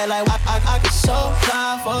plays in the bed like I can so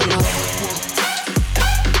fly for you.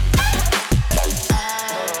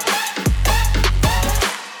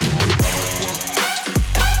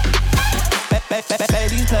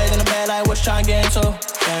 These plays in the bed like what's trying to get into.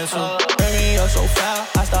 Bring me up so foul,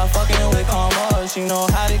 I start fucking with karma. She know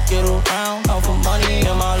how to get around. Come for money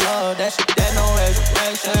and my love, that shit, that no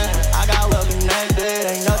reservation. I got well connected,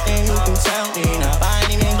 ain't nothing you can tell me. Now by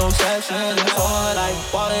any means, no exception. Pour like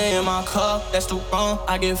water in my cup, that's the rum.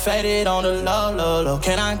 I get faded on the low.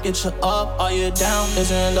 Can I get you up? Are you down?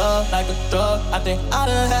 Is in love like a drug? I think I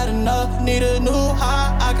done had enough. Need a new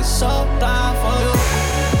high, I can supply for you.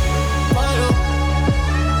 For you.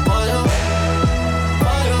 For you.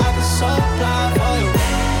 For you. I can supply for you.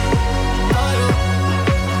 For you.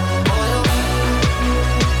 For you.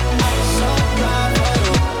 I can supply for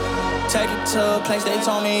you. Take it to a place they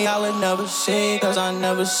told me I would never see, cause I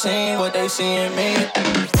never seen what they see in me.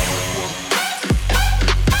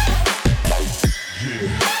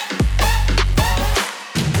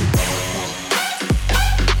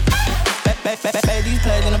 These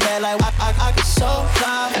plays in the bed like I can so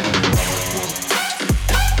fly.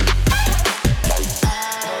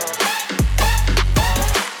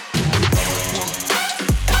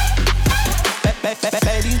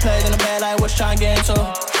 These plays in the bed like what's trying to get into.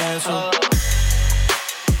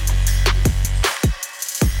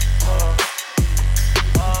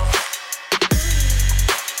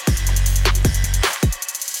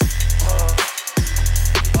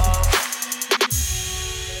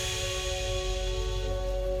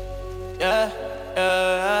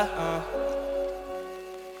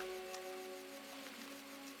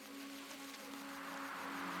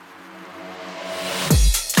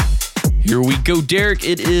 Here we go, Derek.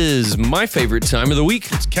 It is my favorite time of the week.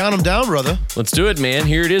 Let's count them down, brother. Let's do it, man.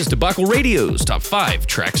 Here it is, Debacle Radio's Top 5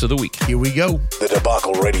 Tracks of the Week. Here we go. The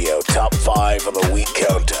Debacle Radio Top 5 of the Week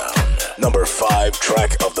Countdown. Number 5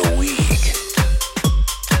 Track of the Week.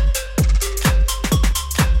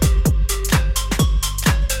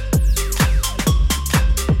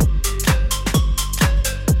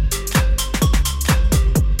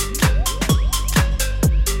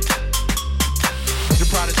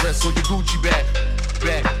 Dress on your Gucci back.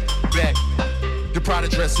 Your Prada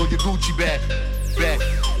dress on your Gucci back.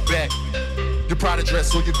 Your Prada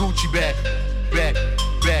dress on your Gucci back.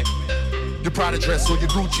 Your Prada dress on your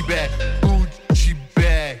Gucci back. Gucci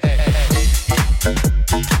bag.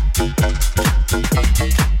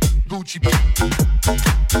 Gucci bag.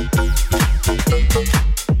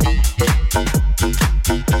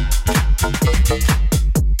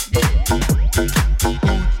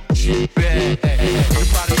 Your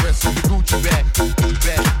Prada dress on your Gucci bag.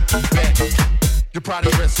 Your Prada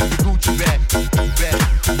dress on your Gucci bag.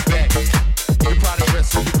 Your Prada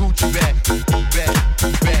dress on your Gucci bag.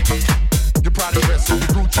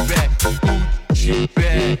 Gucci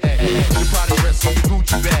bag.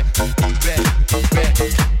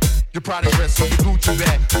 Your Prada dress on your Gucci bag. Your Prada dress on your Gucci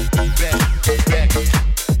bag.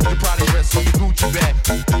 Your Prada dress on your Gucci bag.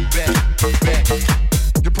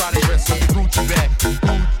 Your Prada dress on your Gucci bag.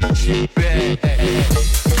 Gucci bag.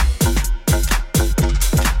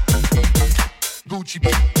 Gucci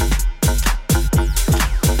bag.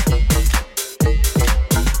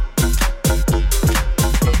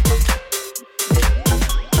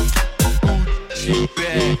 Gucci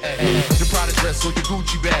bag. Your Prada dress on your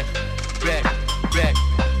Gucci bag.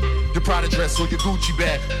 Your Prada dress on your Gucci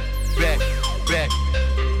bag.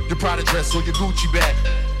 Your Prada dress on your Gucci bag.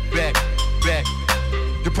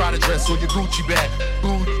 Your Prada dress on your Gucci bag.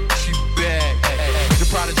 Gucci bag. Your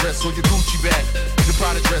Prada dress on your Gucci bag. Your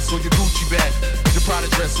Prada dress on your Gucci bag. Your Prada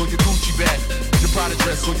dress on your Gucci bag. Your Prada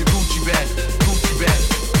dress on your Gucci bag. Gucci bag.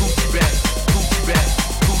 Gucci bag. Gucci bag.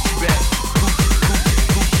 Gucci bag. Gucci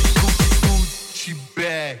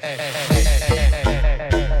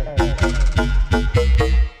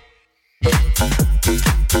bag.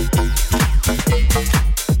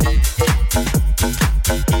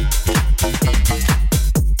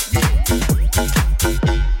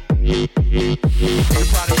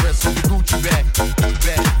 Your Prada dress on your Gucci bag.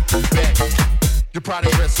 Your Prada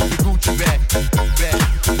dress on your Gucci bag.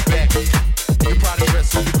 Your Prada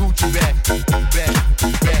dress on your Gucci bag.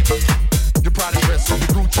 Your Prada dress on your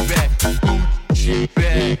Gucci bag. Gucci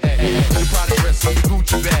bag.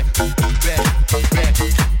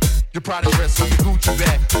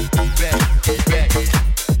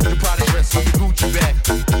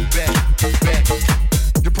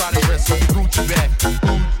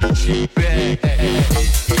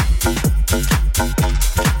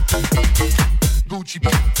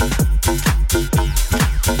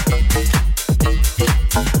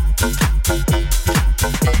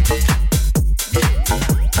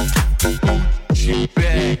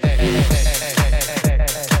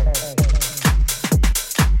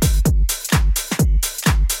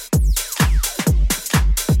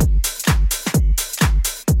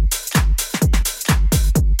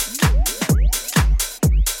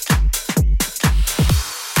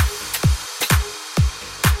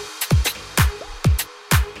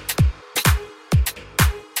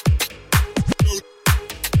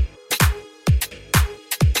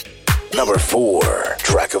 Number 4,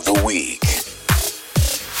 track of the week.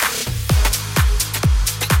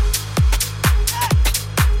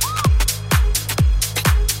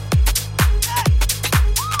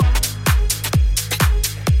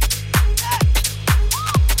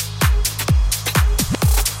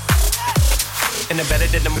 And the better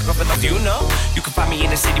than the microphone, you know. You can find me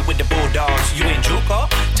in the city with the bulldogs. You in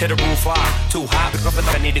Juco, to the roof off. Too hot, microphone,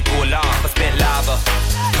 I need to cool off. I spit lava,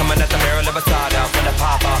 coming at the barrel of a soda. When I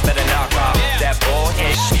pop off, better knock off. That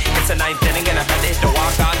bullish, it's a ninth inning and I'm about to hit the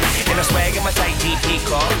walk on. And I swag in my tight DP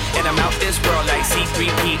car. And I'm out this world like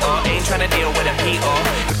C3PO. Ain't trying to deal with a PO.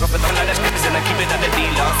 Microphone, a lot of niggas and I keep it on the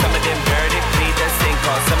D-Law. Some of them dirty, please the sink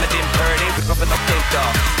off. Some of them dirty, microphone, I think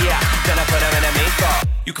off. Yeah, then I put them in a make off.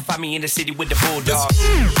 You can find me in the city with the bulldogs.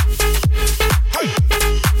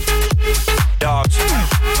 Dogs.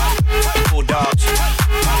 Bulldogs.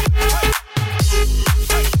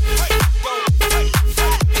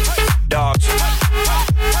 Dogs.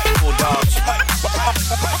 Bulldogs. You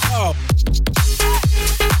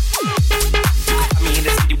can find me in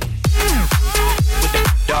the city with the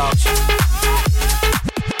dogs.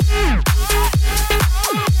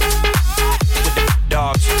 With the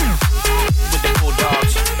dogs. With the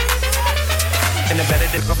bulldogs. And the better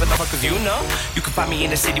than motherfuckers, you know. You can find me in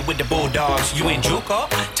the city with the bulldogs. You in Juco,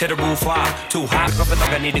 to the roof off. Too hot,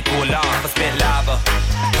 I need to cool off. I spit lava,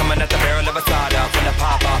 coming at the barrel of a soda. When I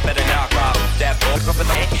pop off, better knock off. That bull,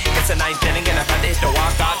 it's a ninth inning and I'm about to hit the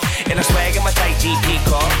walk off. And I swag in my tight GP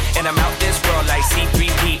car. And I'm out this world like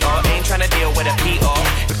C3PO. Ain't trying to deal with a PO.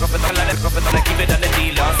 I keep it on the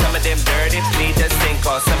D-Law. Some of them dirty, please the sink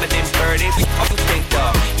off. Some of them dirty, we all think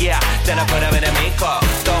of. Yeah, then I put them in a make off.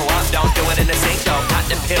 Go up, don't do it in the sink off. Pop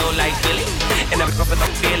the pill like Billy. And I'm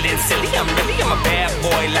feeling silly. I'm a bad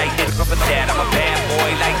boy like this. Dad, I'm a bad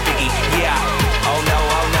boy like Biggie. Yeah. Oh no,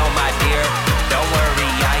 my dear. Don't worry,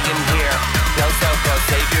 I am here. Go,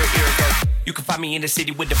 save your ears. Go. You can find me in the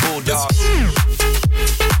city with the bulldogs.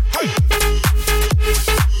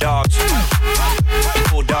 Dogs.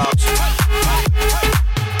 Bulldogs.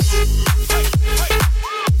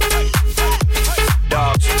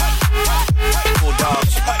 Dogs.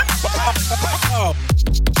 Bulldogs.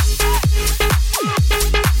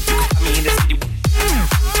 Me in the city with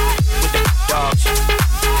the dogs.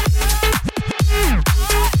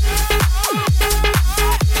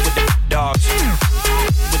 With the dogs.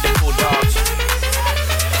 With the bulldogs.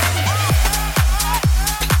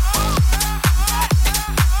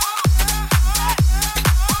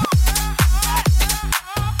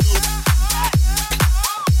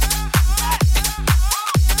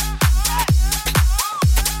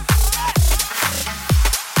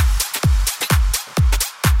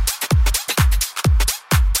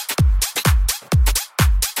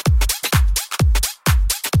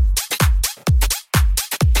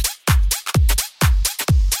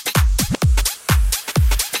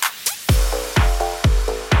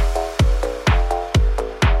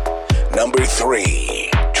 Number 3,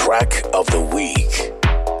 track of the week.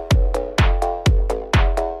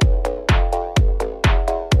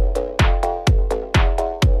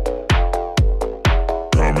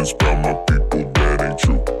 Comments by my people, that ain't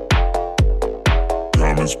true.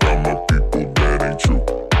 Comments by my people, that ain't true.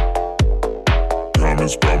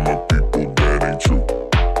 Comments by my people, that ain't true.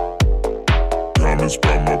 Comments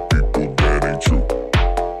by my people, that ain't true.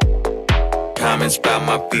 Comments by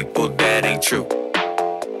my people, that ain't true.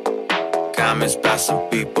 Comments by some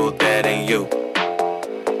people that ain't you.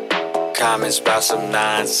 Comments by some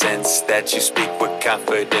nonsense that you speak with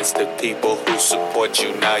confidence. The people who support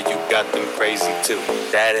you, now you got them crazy too.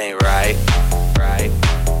 That ain't right, right,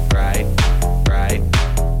 right, right,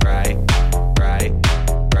 right, right, right,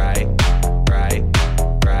 right, right,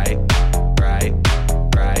 right, right,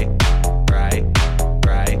 right, right,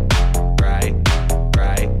 right, right,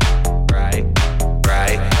 right,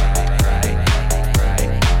 right.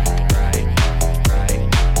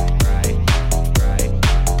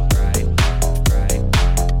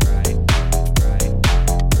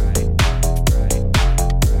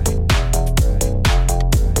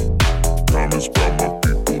 Comments by my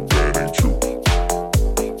people, that ain't true.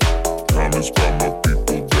 Comments by my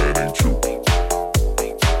people, that ain't true.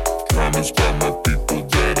 Comments by my people,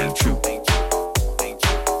 that ain't true.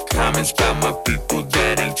 Comments by my people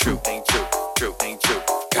that ain't true.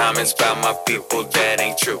 Comments by my people that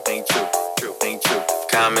ain't true.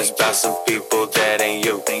 Comments by some people that ain't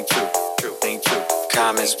you.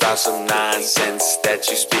 Comments by some nonsense that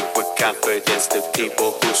you speak with confidence. The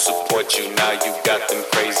people who support you, now you got them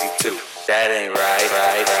crazy too. That ain't right,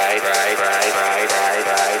 right, right, right, right, right, right,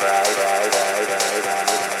 right, right, right, right, right, right.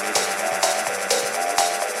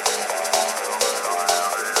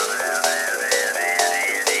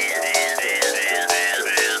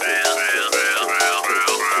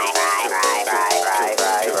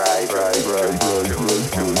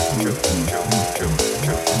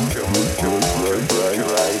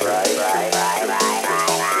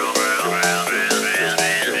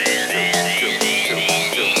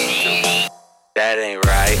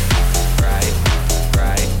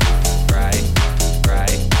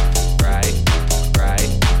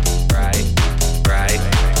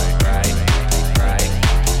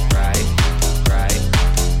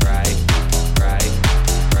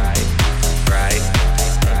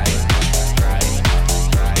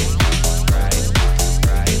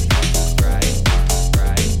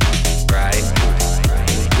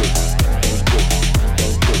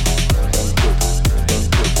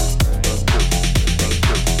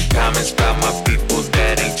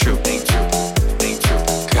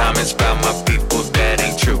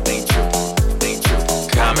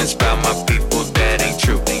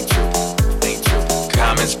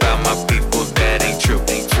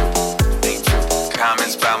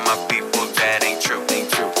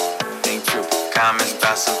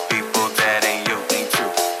 people that ain't you. Ain't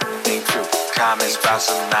true, ain't true. Comments about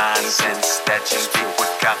some nonsense that you speak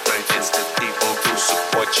with confidence to people who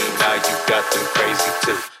support you. Now you got them crazy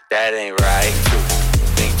too. That ain't right. True,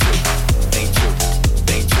 ain't true, ain't true,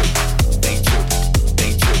 ain't true, ain't true,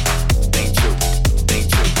 ain't true, ain't true, ain't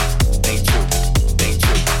true, ain't true, ain't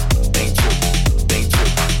true, ain't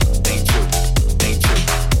true, ain't true, ain't true, ain't true,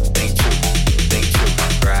 ain't true, ain't true,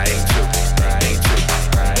 right, true, right, true,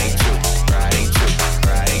 right, true, right, true,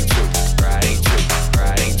 right, true, right, true,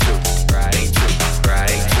 right, true, right, true,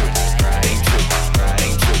 right, true, right, true,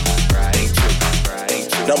 right, true, right, true, right,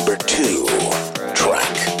 true. Number 2,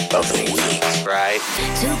 track of the week. Right.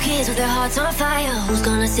 2 kids with their hearts on fire. Who's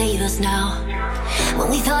gonna save us now? When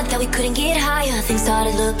we thought that we couldn't get higher, things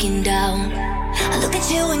started looking down. I look at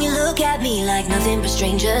you and you look at me like nothing but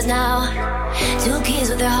strangers now. 2 kids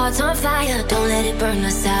with their hearts on fire. Don't let it burn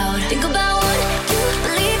us out. Think about what you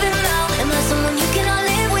believe in now. Am I someone you cannot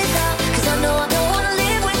live without? 'Cause I know I don't wanna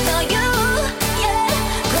live without you. Yeah,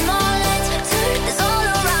 come on, let's turn this all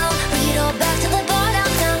around. Bring it all back to the bar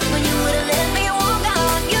downtown when you would've let me walk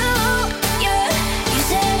out. You, yeah, you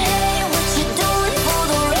said, hey, what you doing for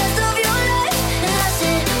the rest of your life? And I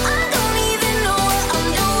said, I don't even know what I'm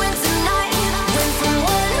doing tonight. Went from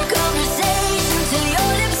one conversation to your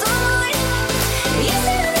lips on mine. You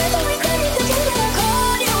said I never regret it, that you never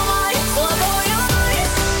called you mine. So I call you mine.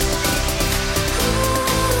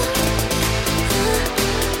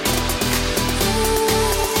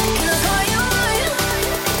 Can I call you mine?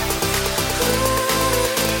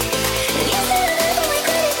 And you said I never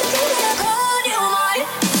regret it, that you never called you mine.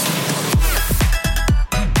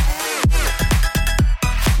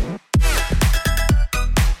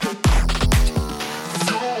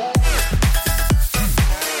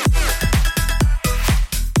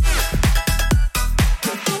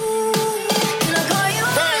 Can I call you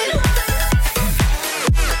mine?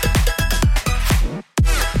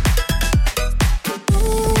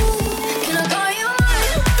 Can I call you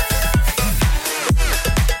mine?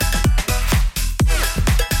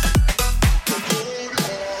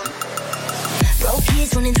 Broke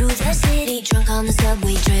kids running through the city, drunk on the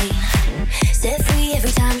subway train. Set free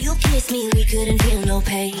every time you kissed me, we couldn't feel no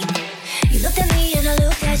pain. You looked at me and I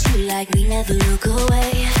looked at you like we never look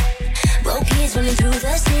away. Broke kids running through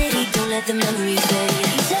the city, don't let the memory fade.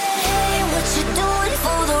 You said, hey, what you doing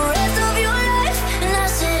for the rest of your life? And I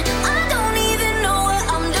said, I don't even know what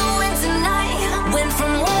I'm doing tonight. Went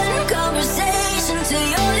from one conversation to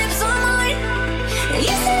your lips on mine. And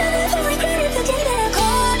you said I never regretted the day that I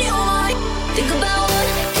called you mine. Think about what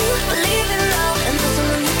you believe in now. Am I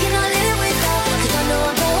someone you cannot live without? 'Cause I know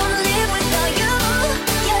I don't wanna live without you.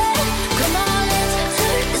 Yeah, come on, let's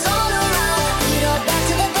turn this all around. Bring it all back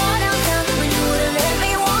to the bar downtown when you would've let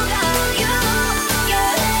me walk out. You,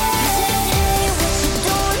 yeah, you said, hey, what you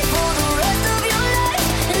doing for the rest of your life?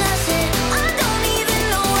 And I said, I don't even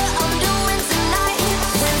know what I'm doing tonight.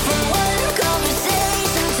 Went from one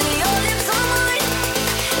conversation to your lips on mine.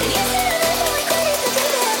 And you said I never regretted the day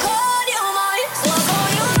that I called you mine. So I call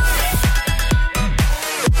you mine.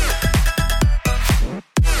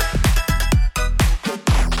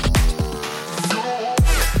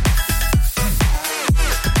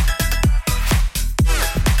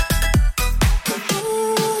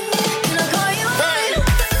 Can I call you mine?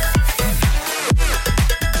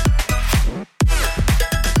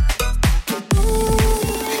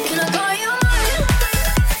 Can I call you mine?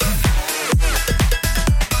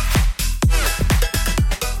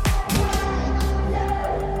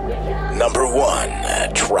 Number 1,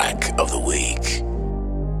 track of the week.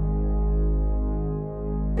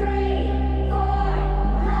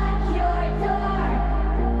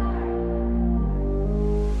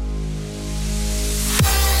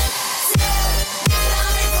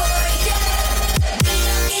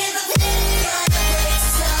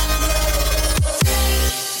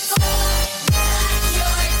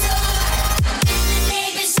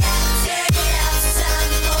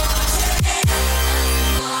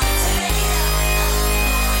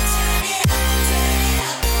 Turn it up.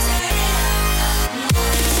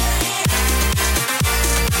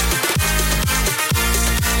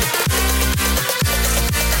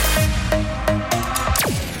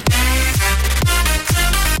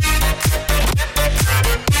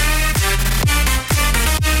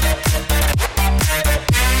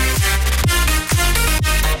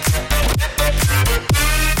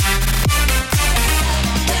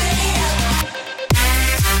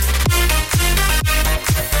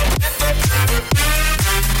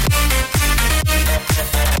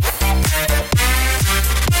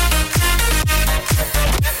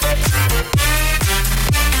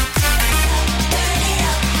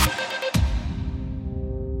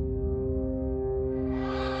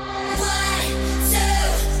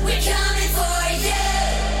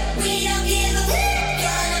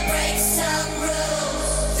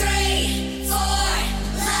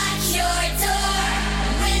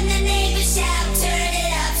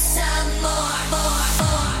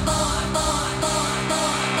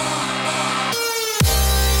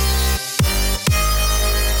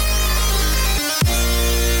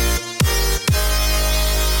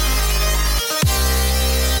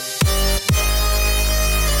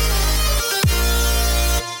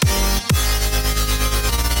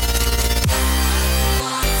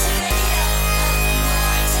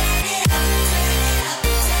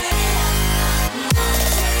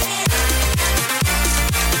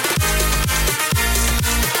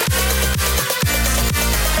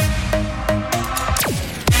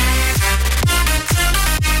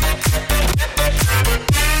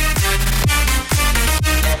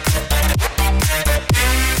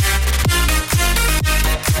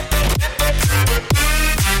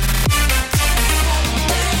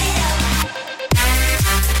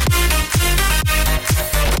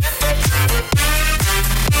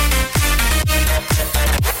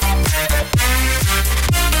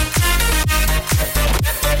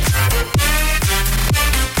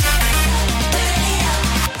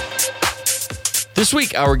 This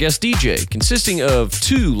week, our guest DJ, consisting of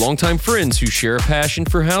two longtime friends who share a passion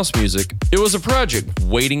for house music, it was a project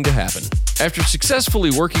waiting to happen. After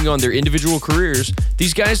successfully working on their individual careers,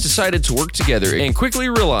 these guys decided to work together and quickly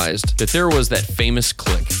realized that there was that famous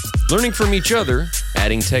click. Learning from each other,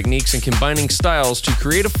 adding techniques, and combining styles to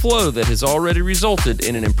create a flow that has already resulted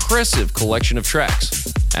in an impressive collection of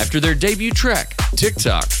tracks. After their debut track,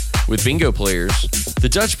 TikTok, with Bingo Players, the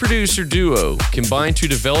Dutch producer duo combined to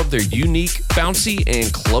develop their unique, bouncy,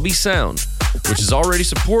 and clubby sound, which is already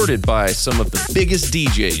supported by some of the biggest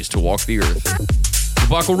DJs to walk the earth.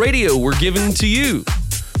 Debacle Radio, we're giving to you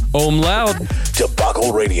Ohm Loud.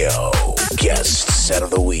 Debacle Radio, guest set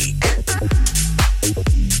of the week.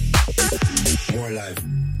 More life.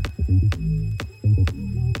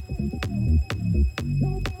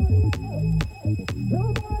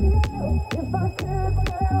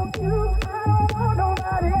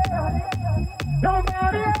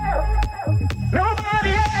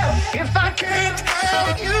 Nobody else. If I can't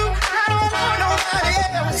have you, I don't want nobody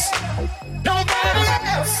else. Nobody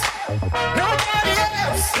else. Nobody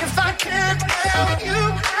else. If I can't have you,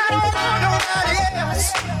 I don't want nobody else.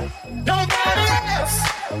 Nobody else.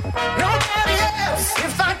 Nobody else.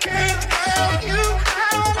 If I can't have you, I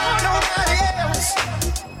don't want nobody else.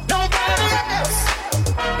 Nobody else.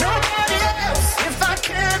 Nobody else. If I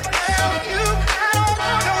can't have you, I don't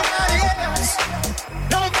want nobody else.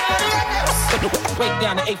 Nobody else. Break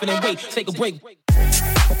down the eighth and then wait, take a break.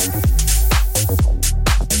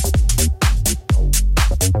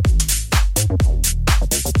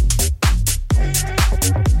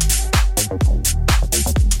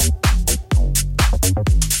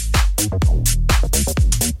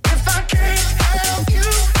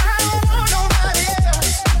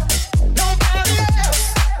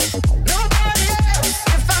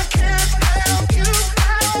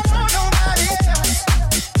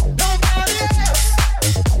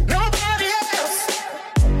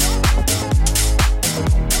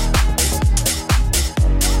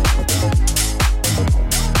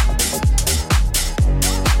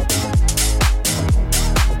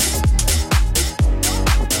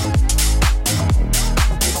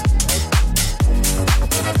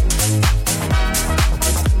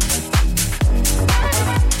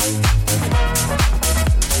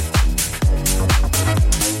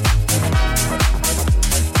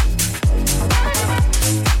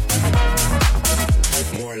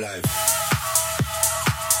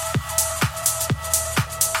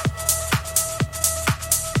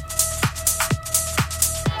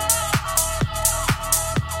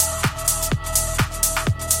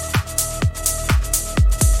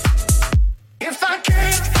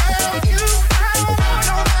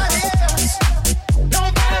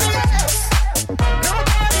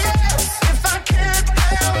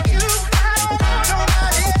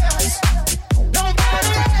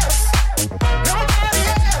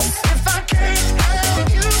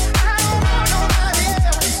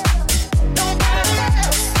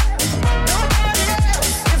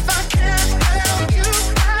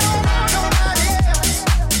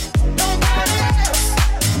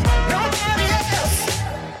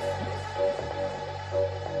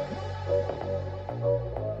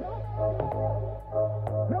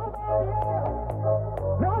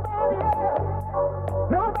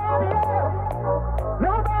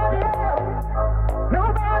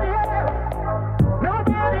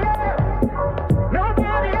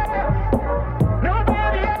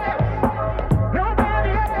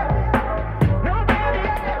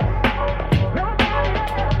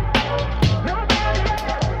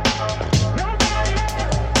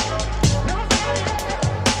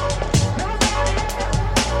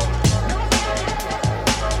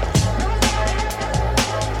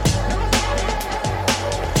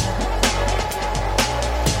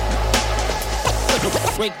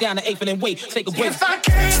 Break down the eighth and then wait, take a break. If I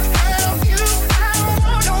can't have you, I don't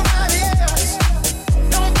want nobody else.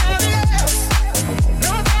 Nobody else.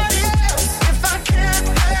 Nobody else. If I can't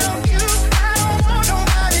have you, I don't want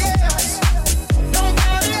nobody else.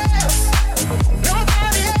 Nobody else.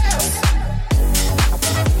 Nobody else.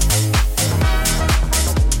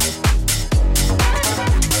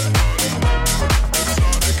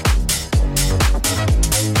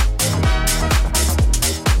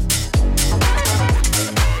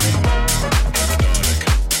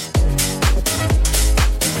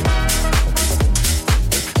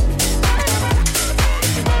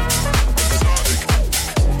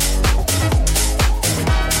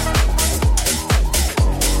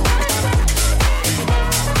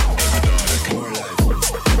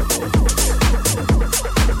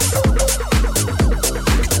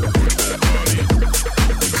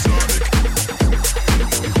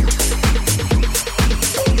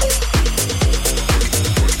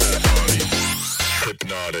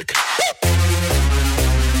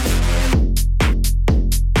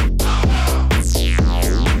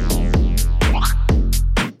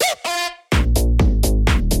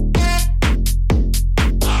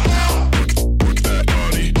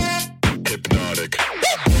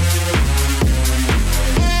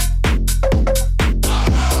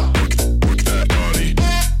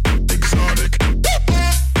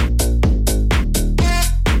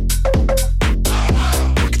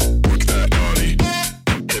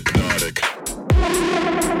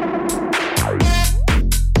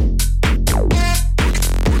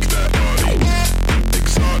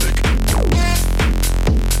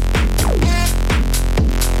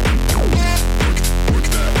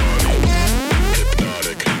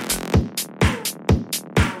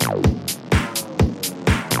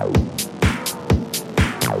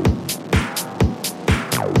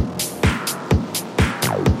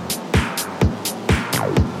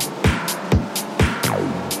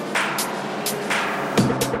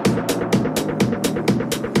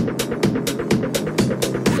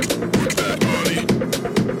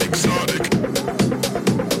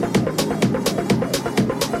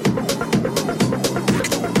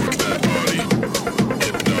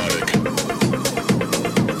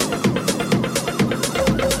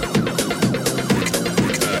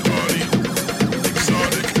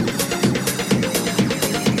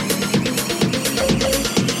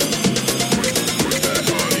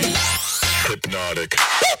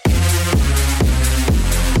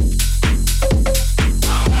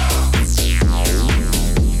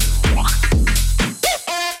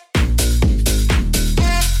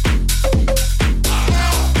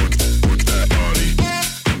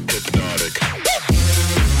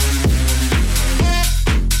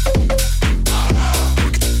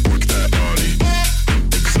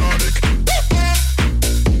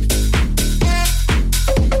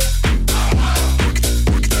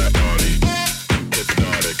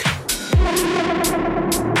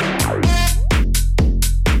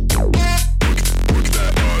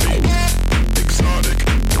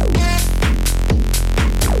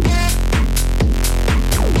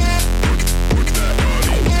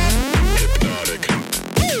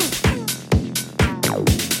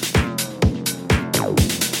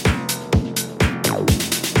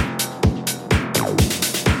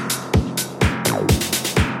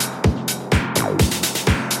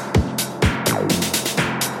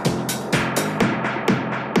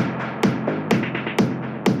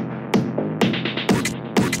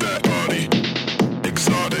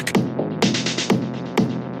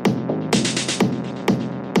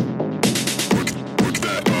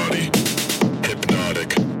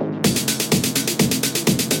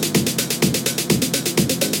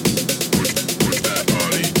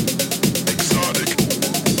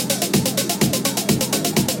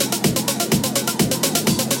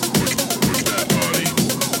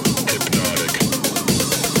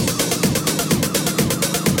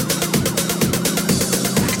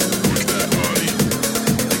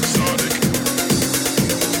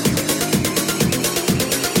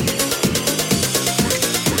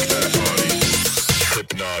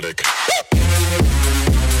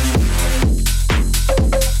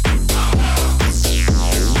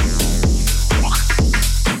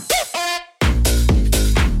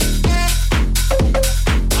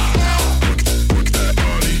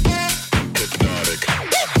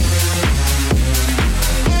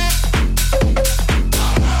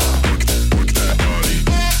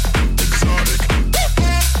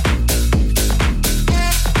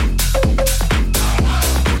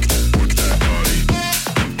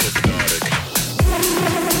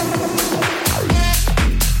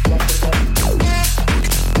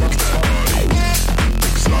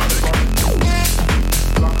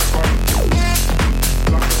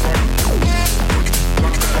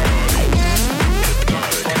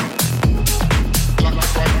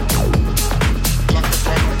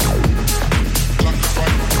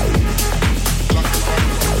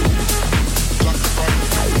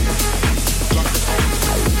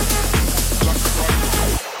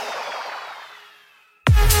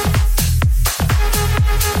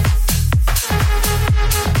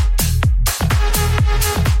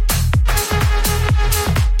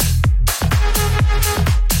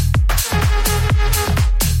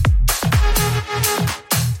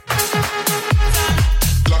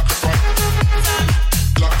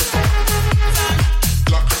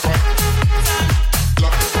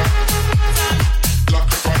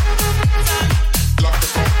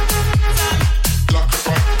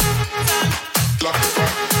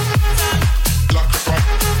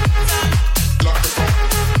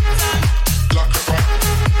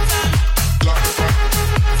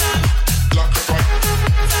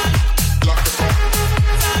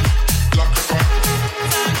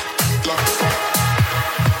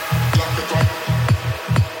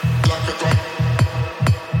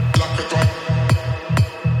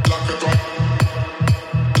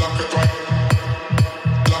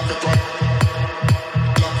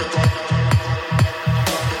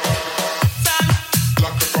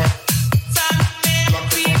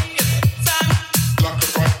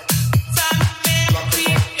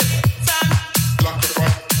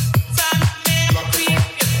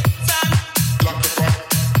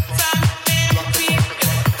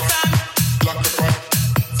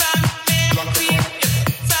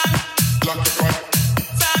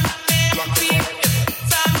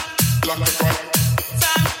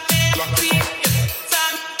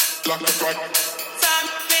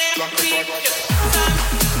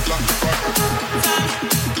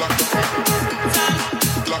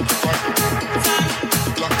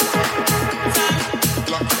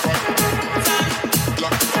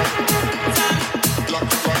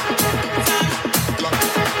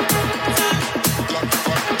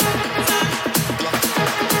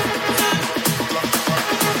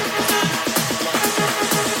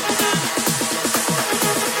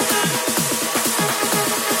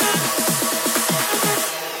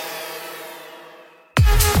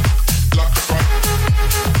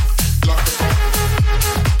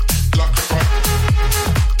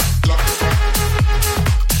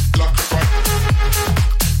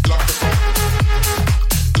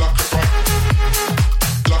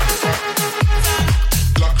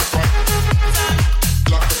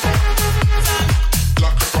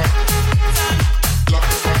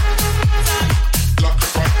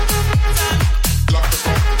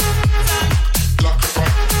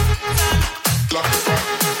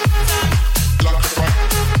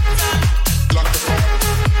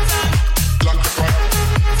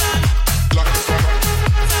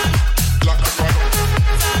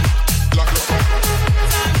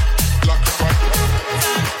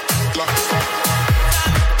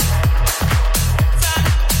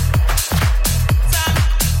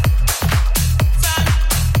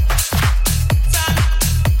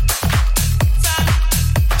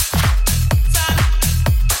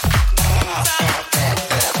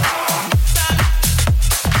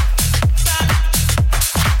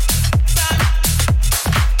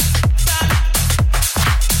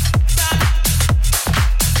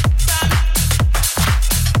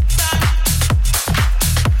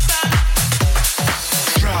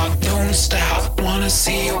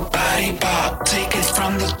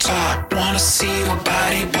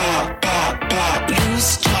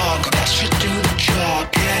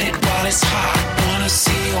 it's hot. Wanna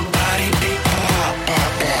see your body be pop,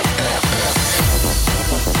 pop, pop, pop, pop.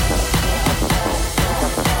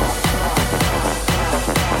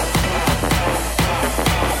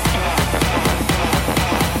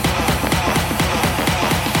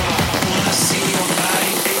 Wanna see your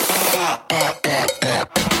body be pop, pop, pop,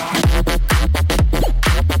 pop.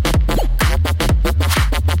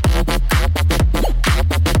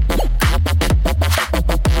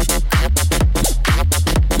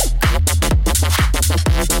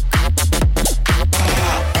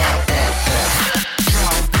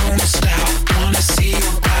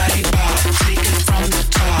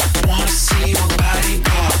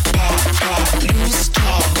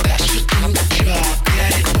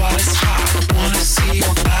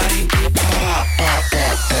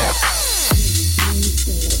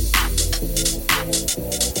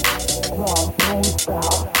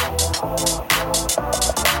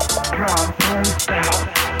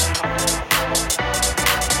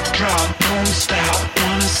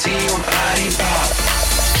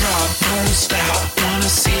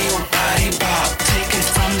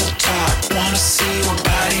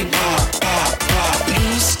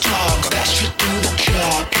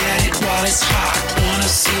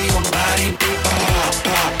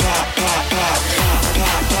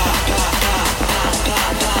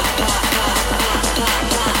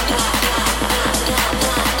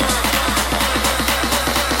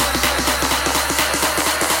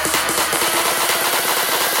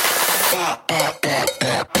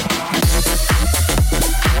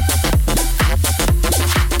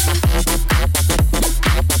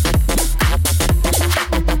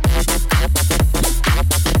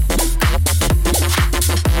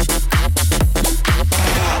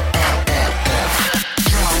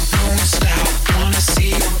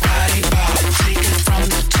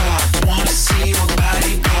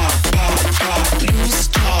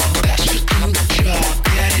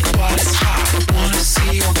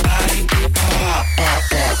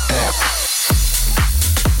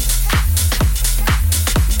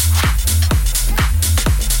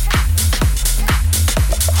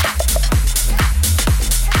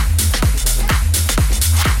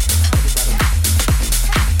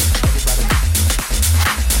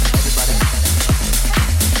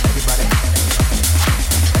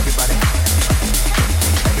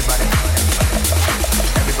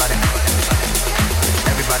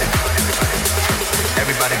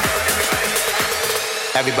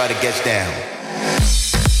 Everybody gets down.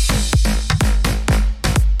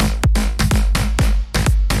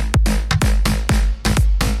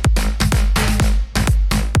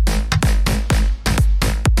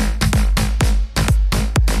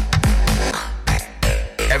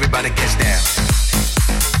 Everybody gets down.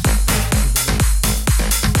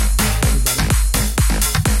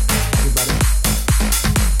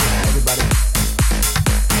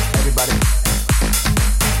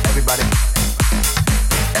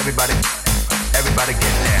 Everybody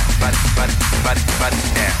gets down. Body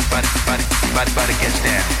down. Body gets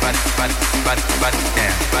down. Body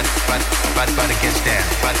down. Body gets down.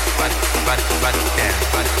 Body down.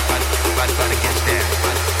 Body gets down.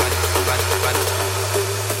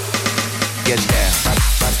 Gets down.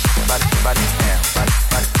 Body down.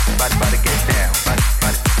 Body gets down. Body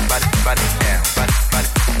down. Body gets down. Body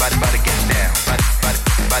down. Body gets down. Body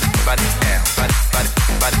down.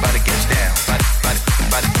 Body gets down.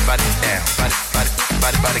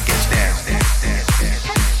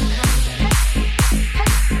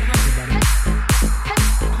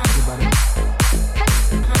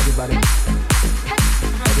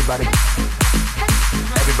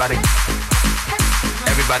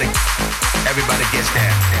 Everybody gets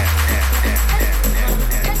down.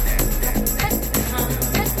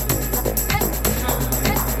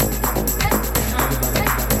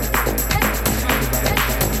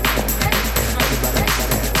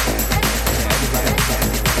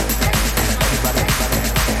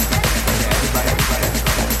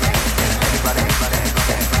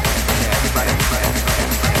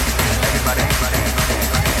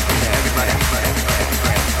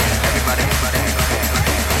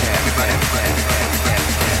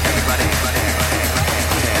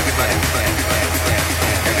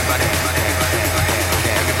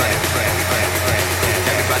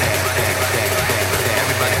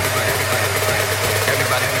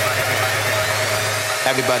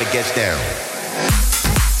 Everybody gets down.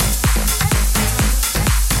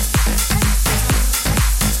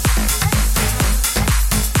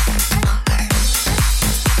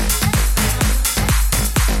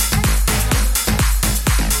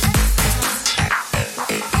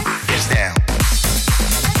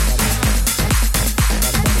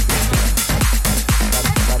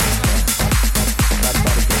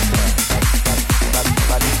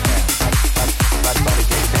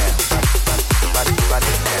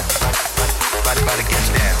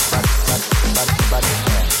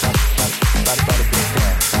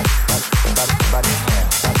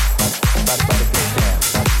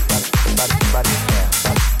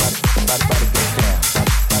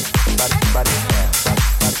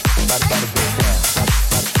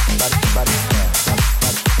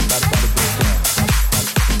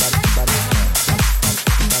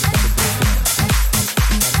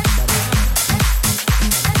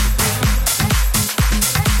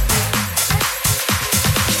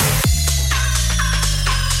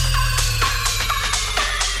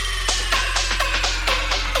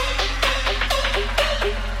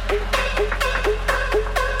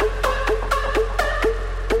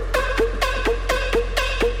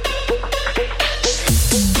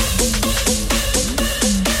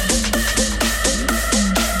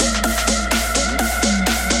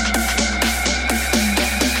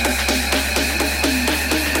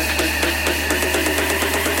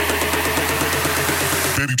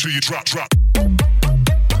 drop, drop.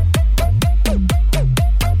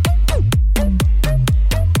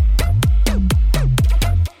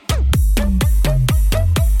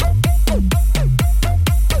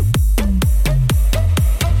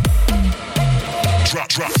 Drop,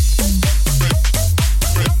 drop.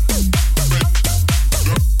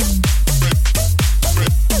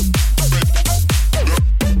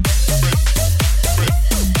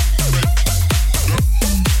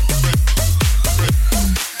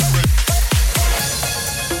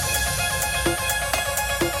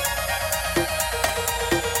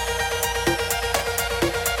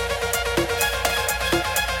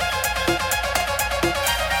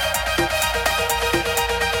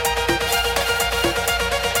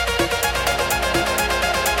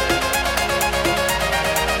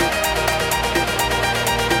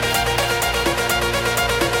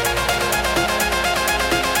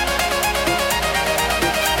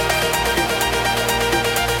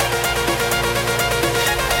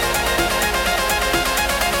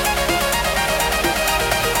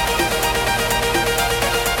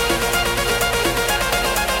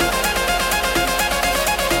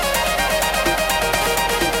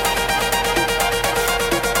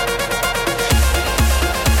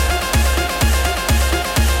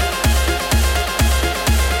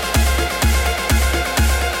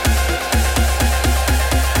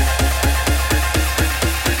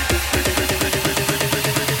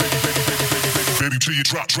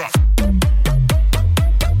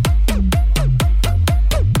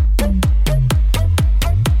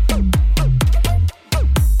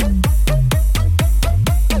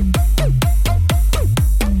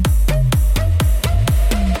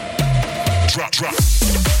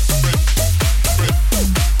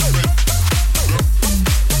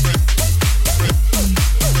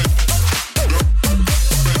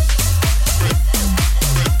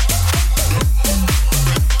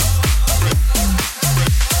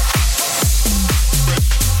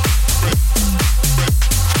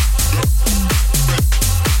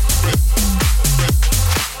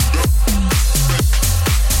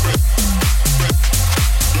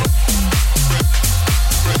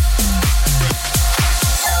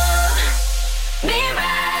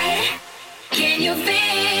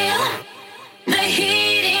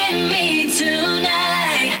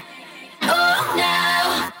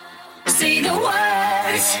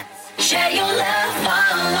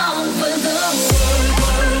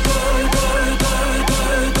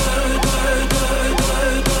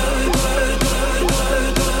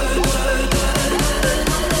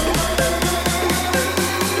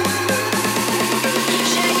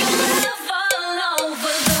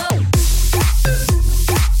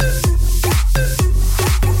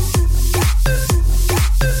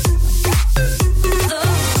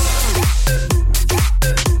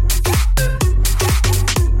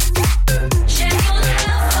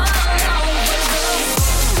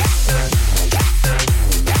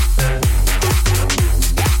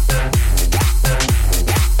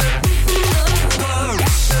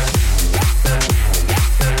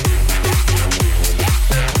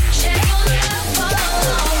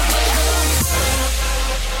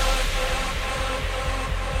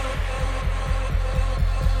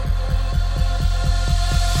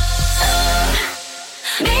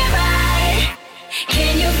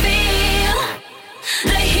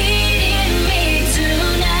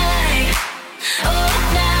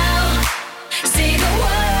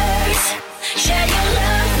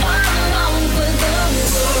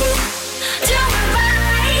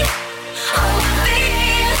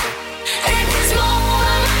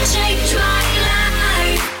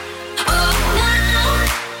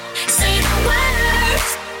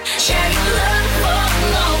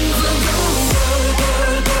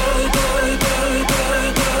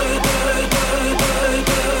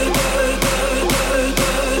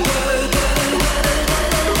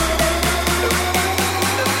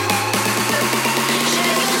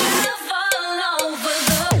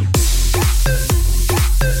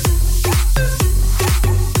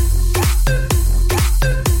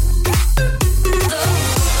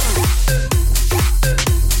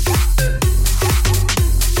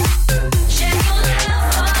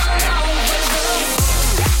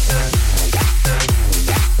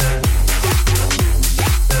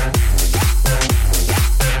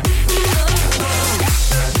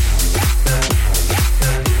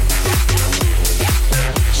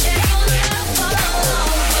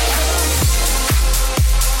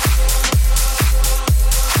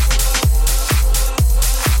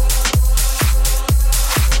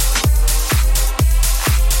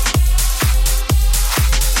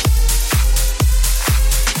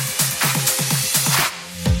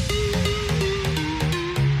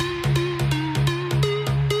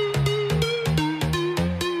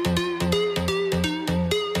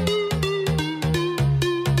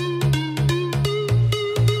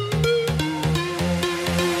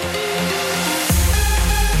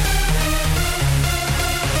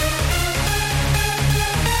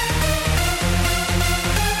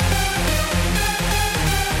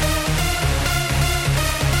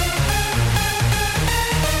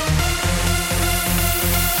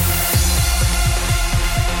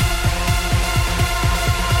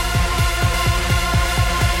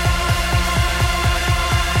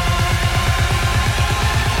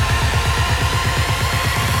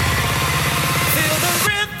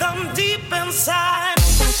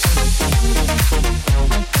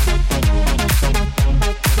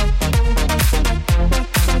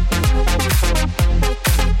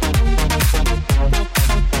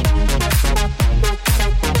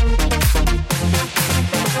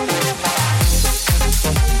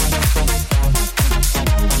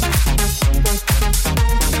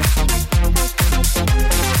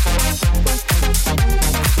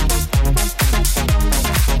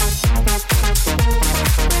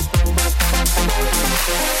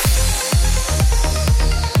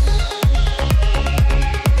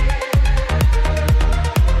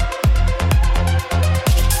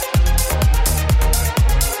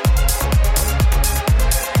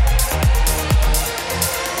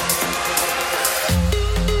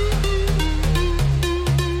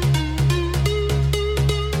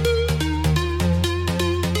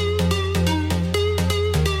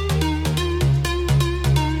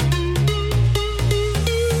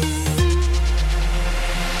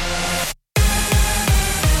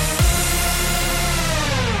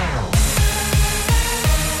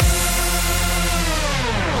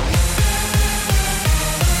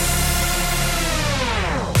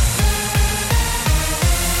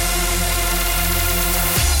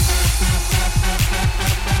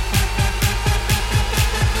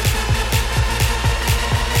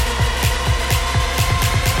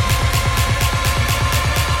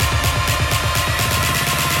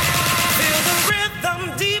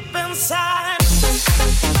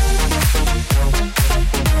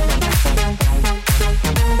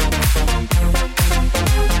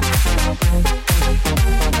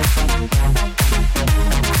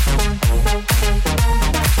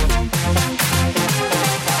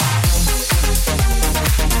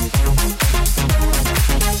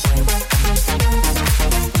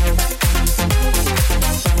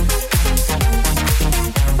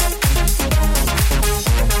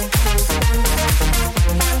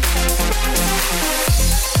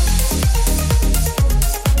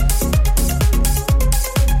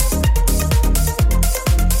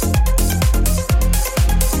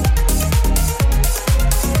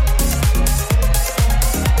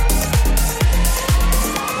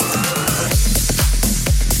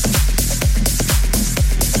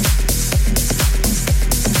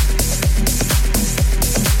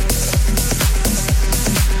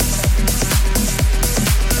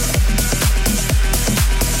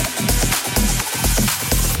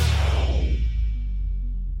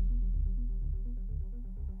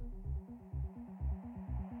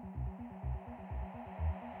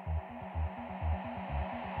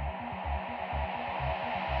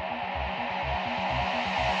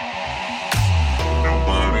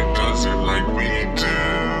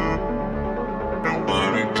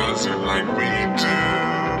 like we do.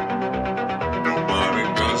 Nobody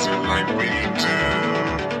does it like we do.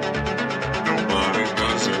 Nobody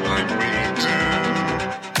does it like we do.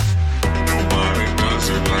 Nobody does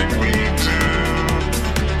it like we do.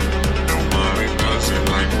 Nobody does it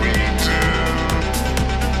like we do.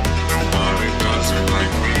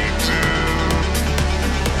 Nobody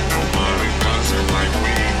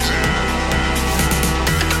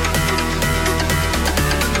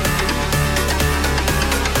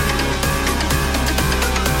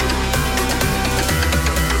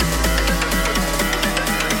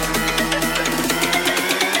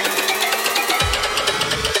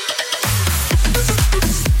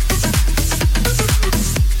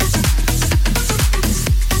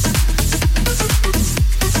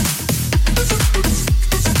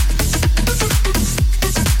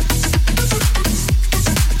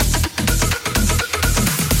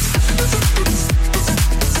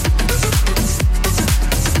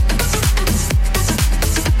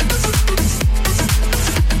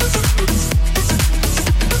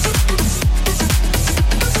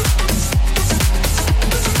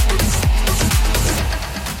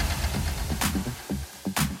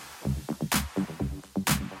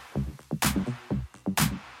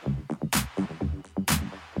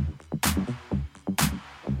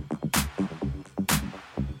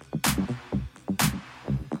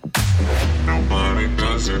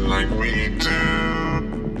does it like we do.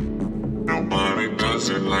 Nobody does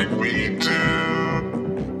it like we do. Nobody does it like we do.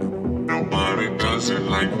 Nobody does it like we do. Nobody does it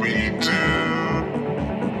like we do.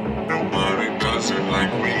 Nobody does it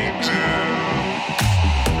like we do.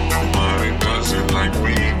 Nobody does it like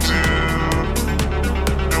we do.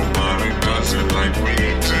 Nobody does it like we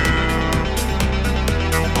do.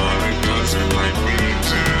 Nobody does it like we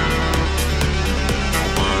do.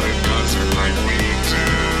 Nobody does it like we do.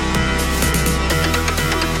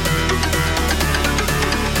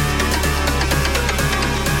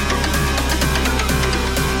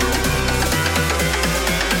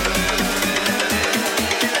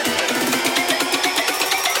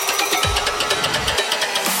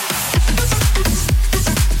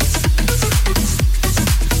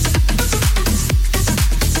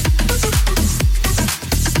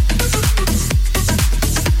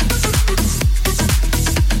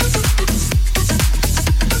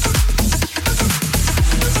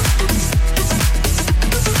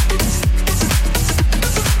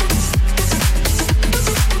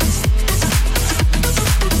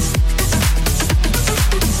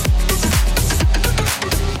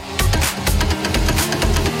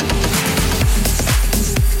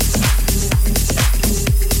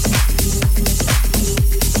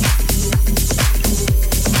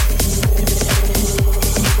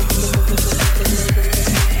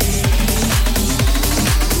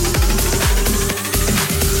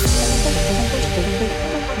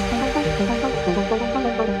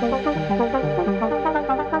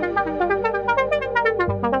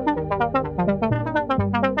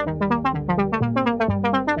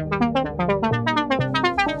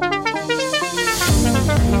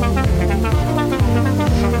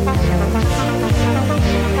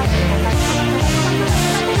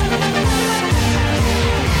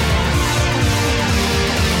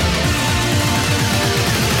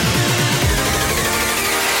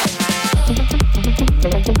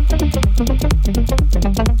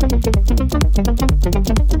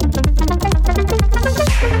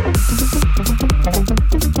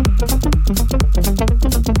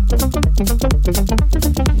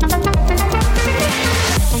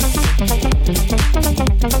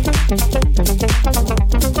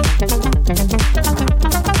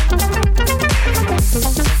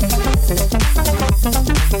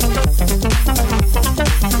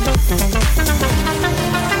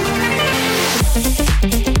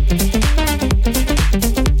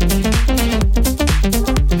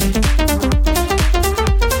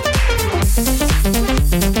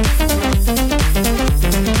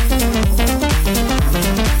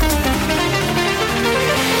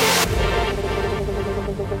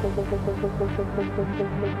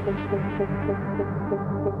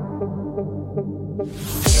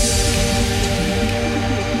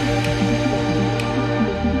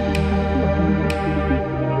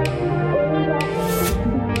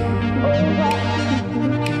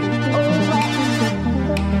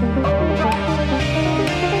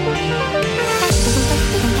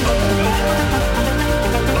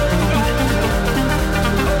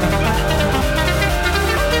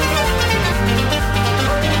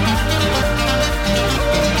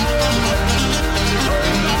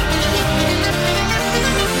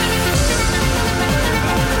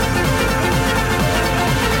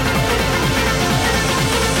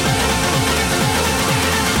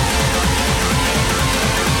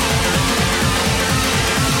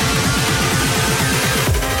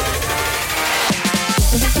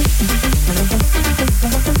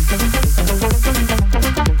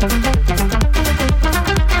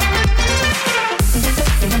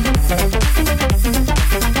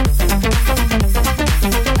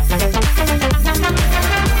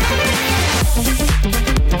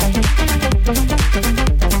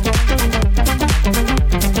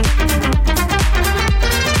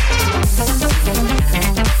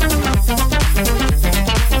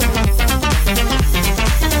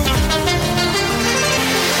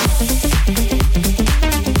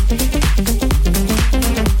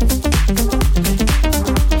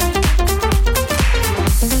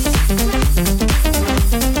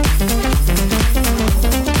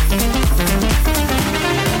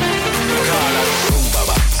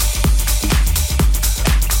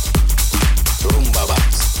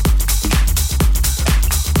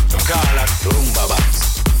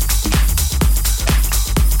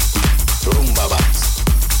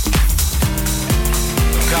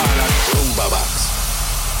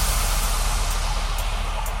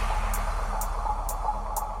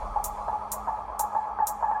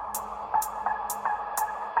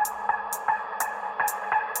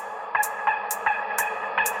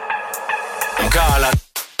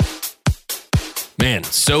 Man,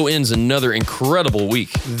 so ends another incredible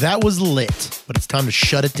week. That was lit, but it's time to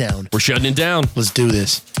shut it down. We're shutting it down. Let's do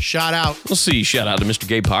this. Shout out. We'll see. Shout out to Mr.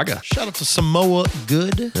 Gabe Paga. Shout out to Samoa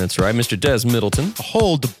Good. That's right, Mr. Des Middleton. The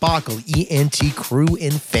whole Debacle ENT crew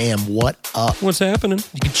and fam. What up? What's happening?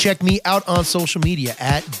 You can check me out on social media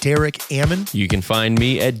at Derek Ammon. You can find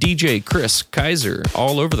me at DJ Chris Kaiser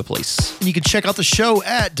all over the place. And you can check out the show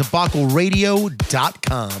at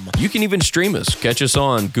debacleradio.com. You can even stream us. Catch us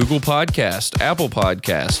on Google Podcast, Apple Podcast,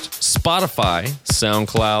 Spotify,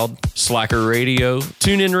 SoundCloud, Slacker Radio,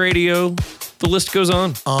 TuneIn Radio. The list goes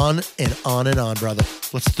on. On and on and on, brother.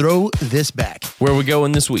 Let's throw this back. Where are we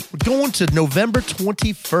going this week? We're going to November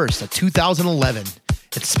 21st of 2011.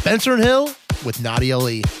 It's Spencer and Hill with Nadia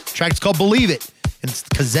Ali. The track is called Believe It, and it's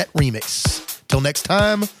the Cassette remix. Till next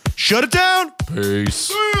time, shut it down.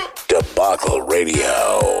 Peace. Debacle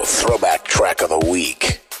Radio, throwback track of the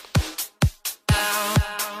week.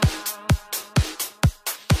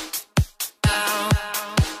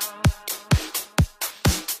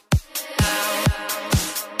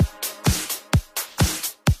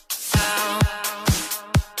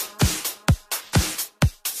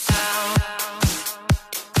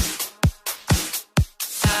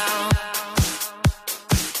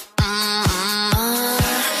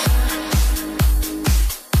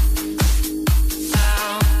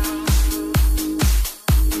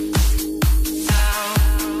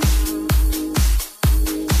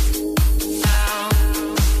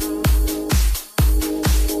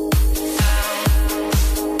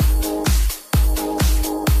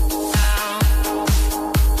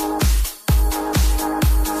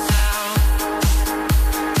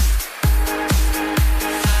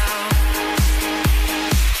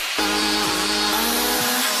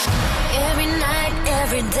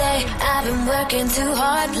 Working too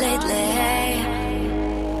hard lately.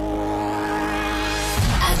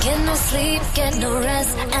 I get no sleep, get no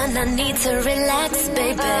rest, and I need to relax,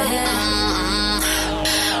 baby.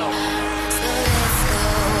 So let's go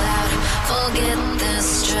out, forget the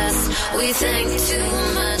stress. We think too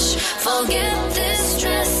much, forget this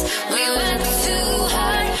stress. We work too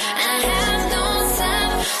hard and have no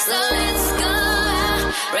time. So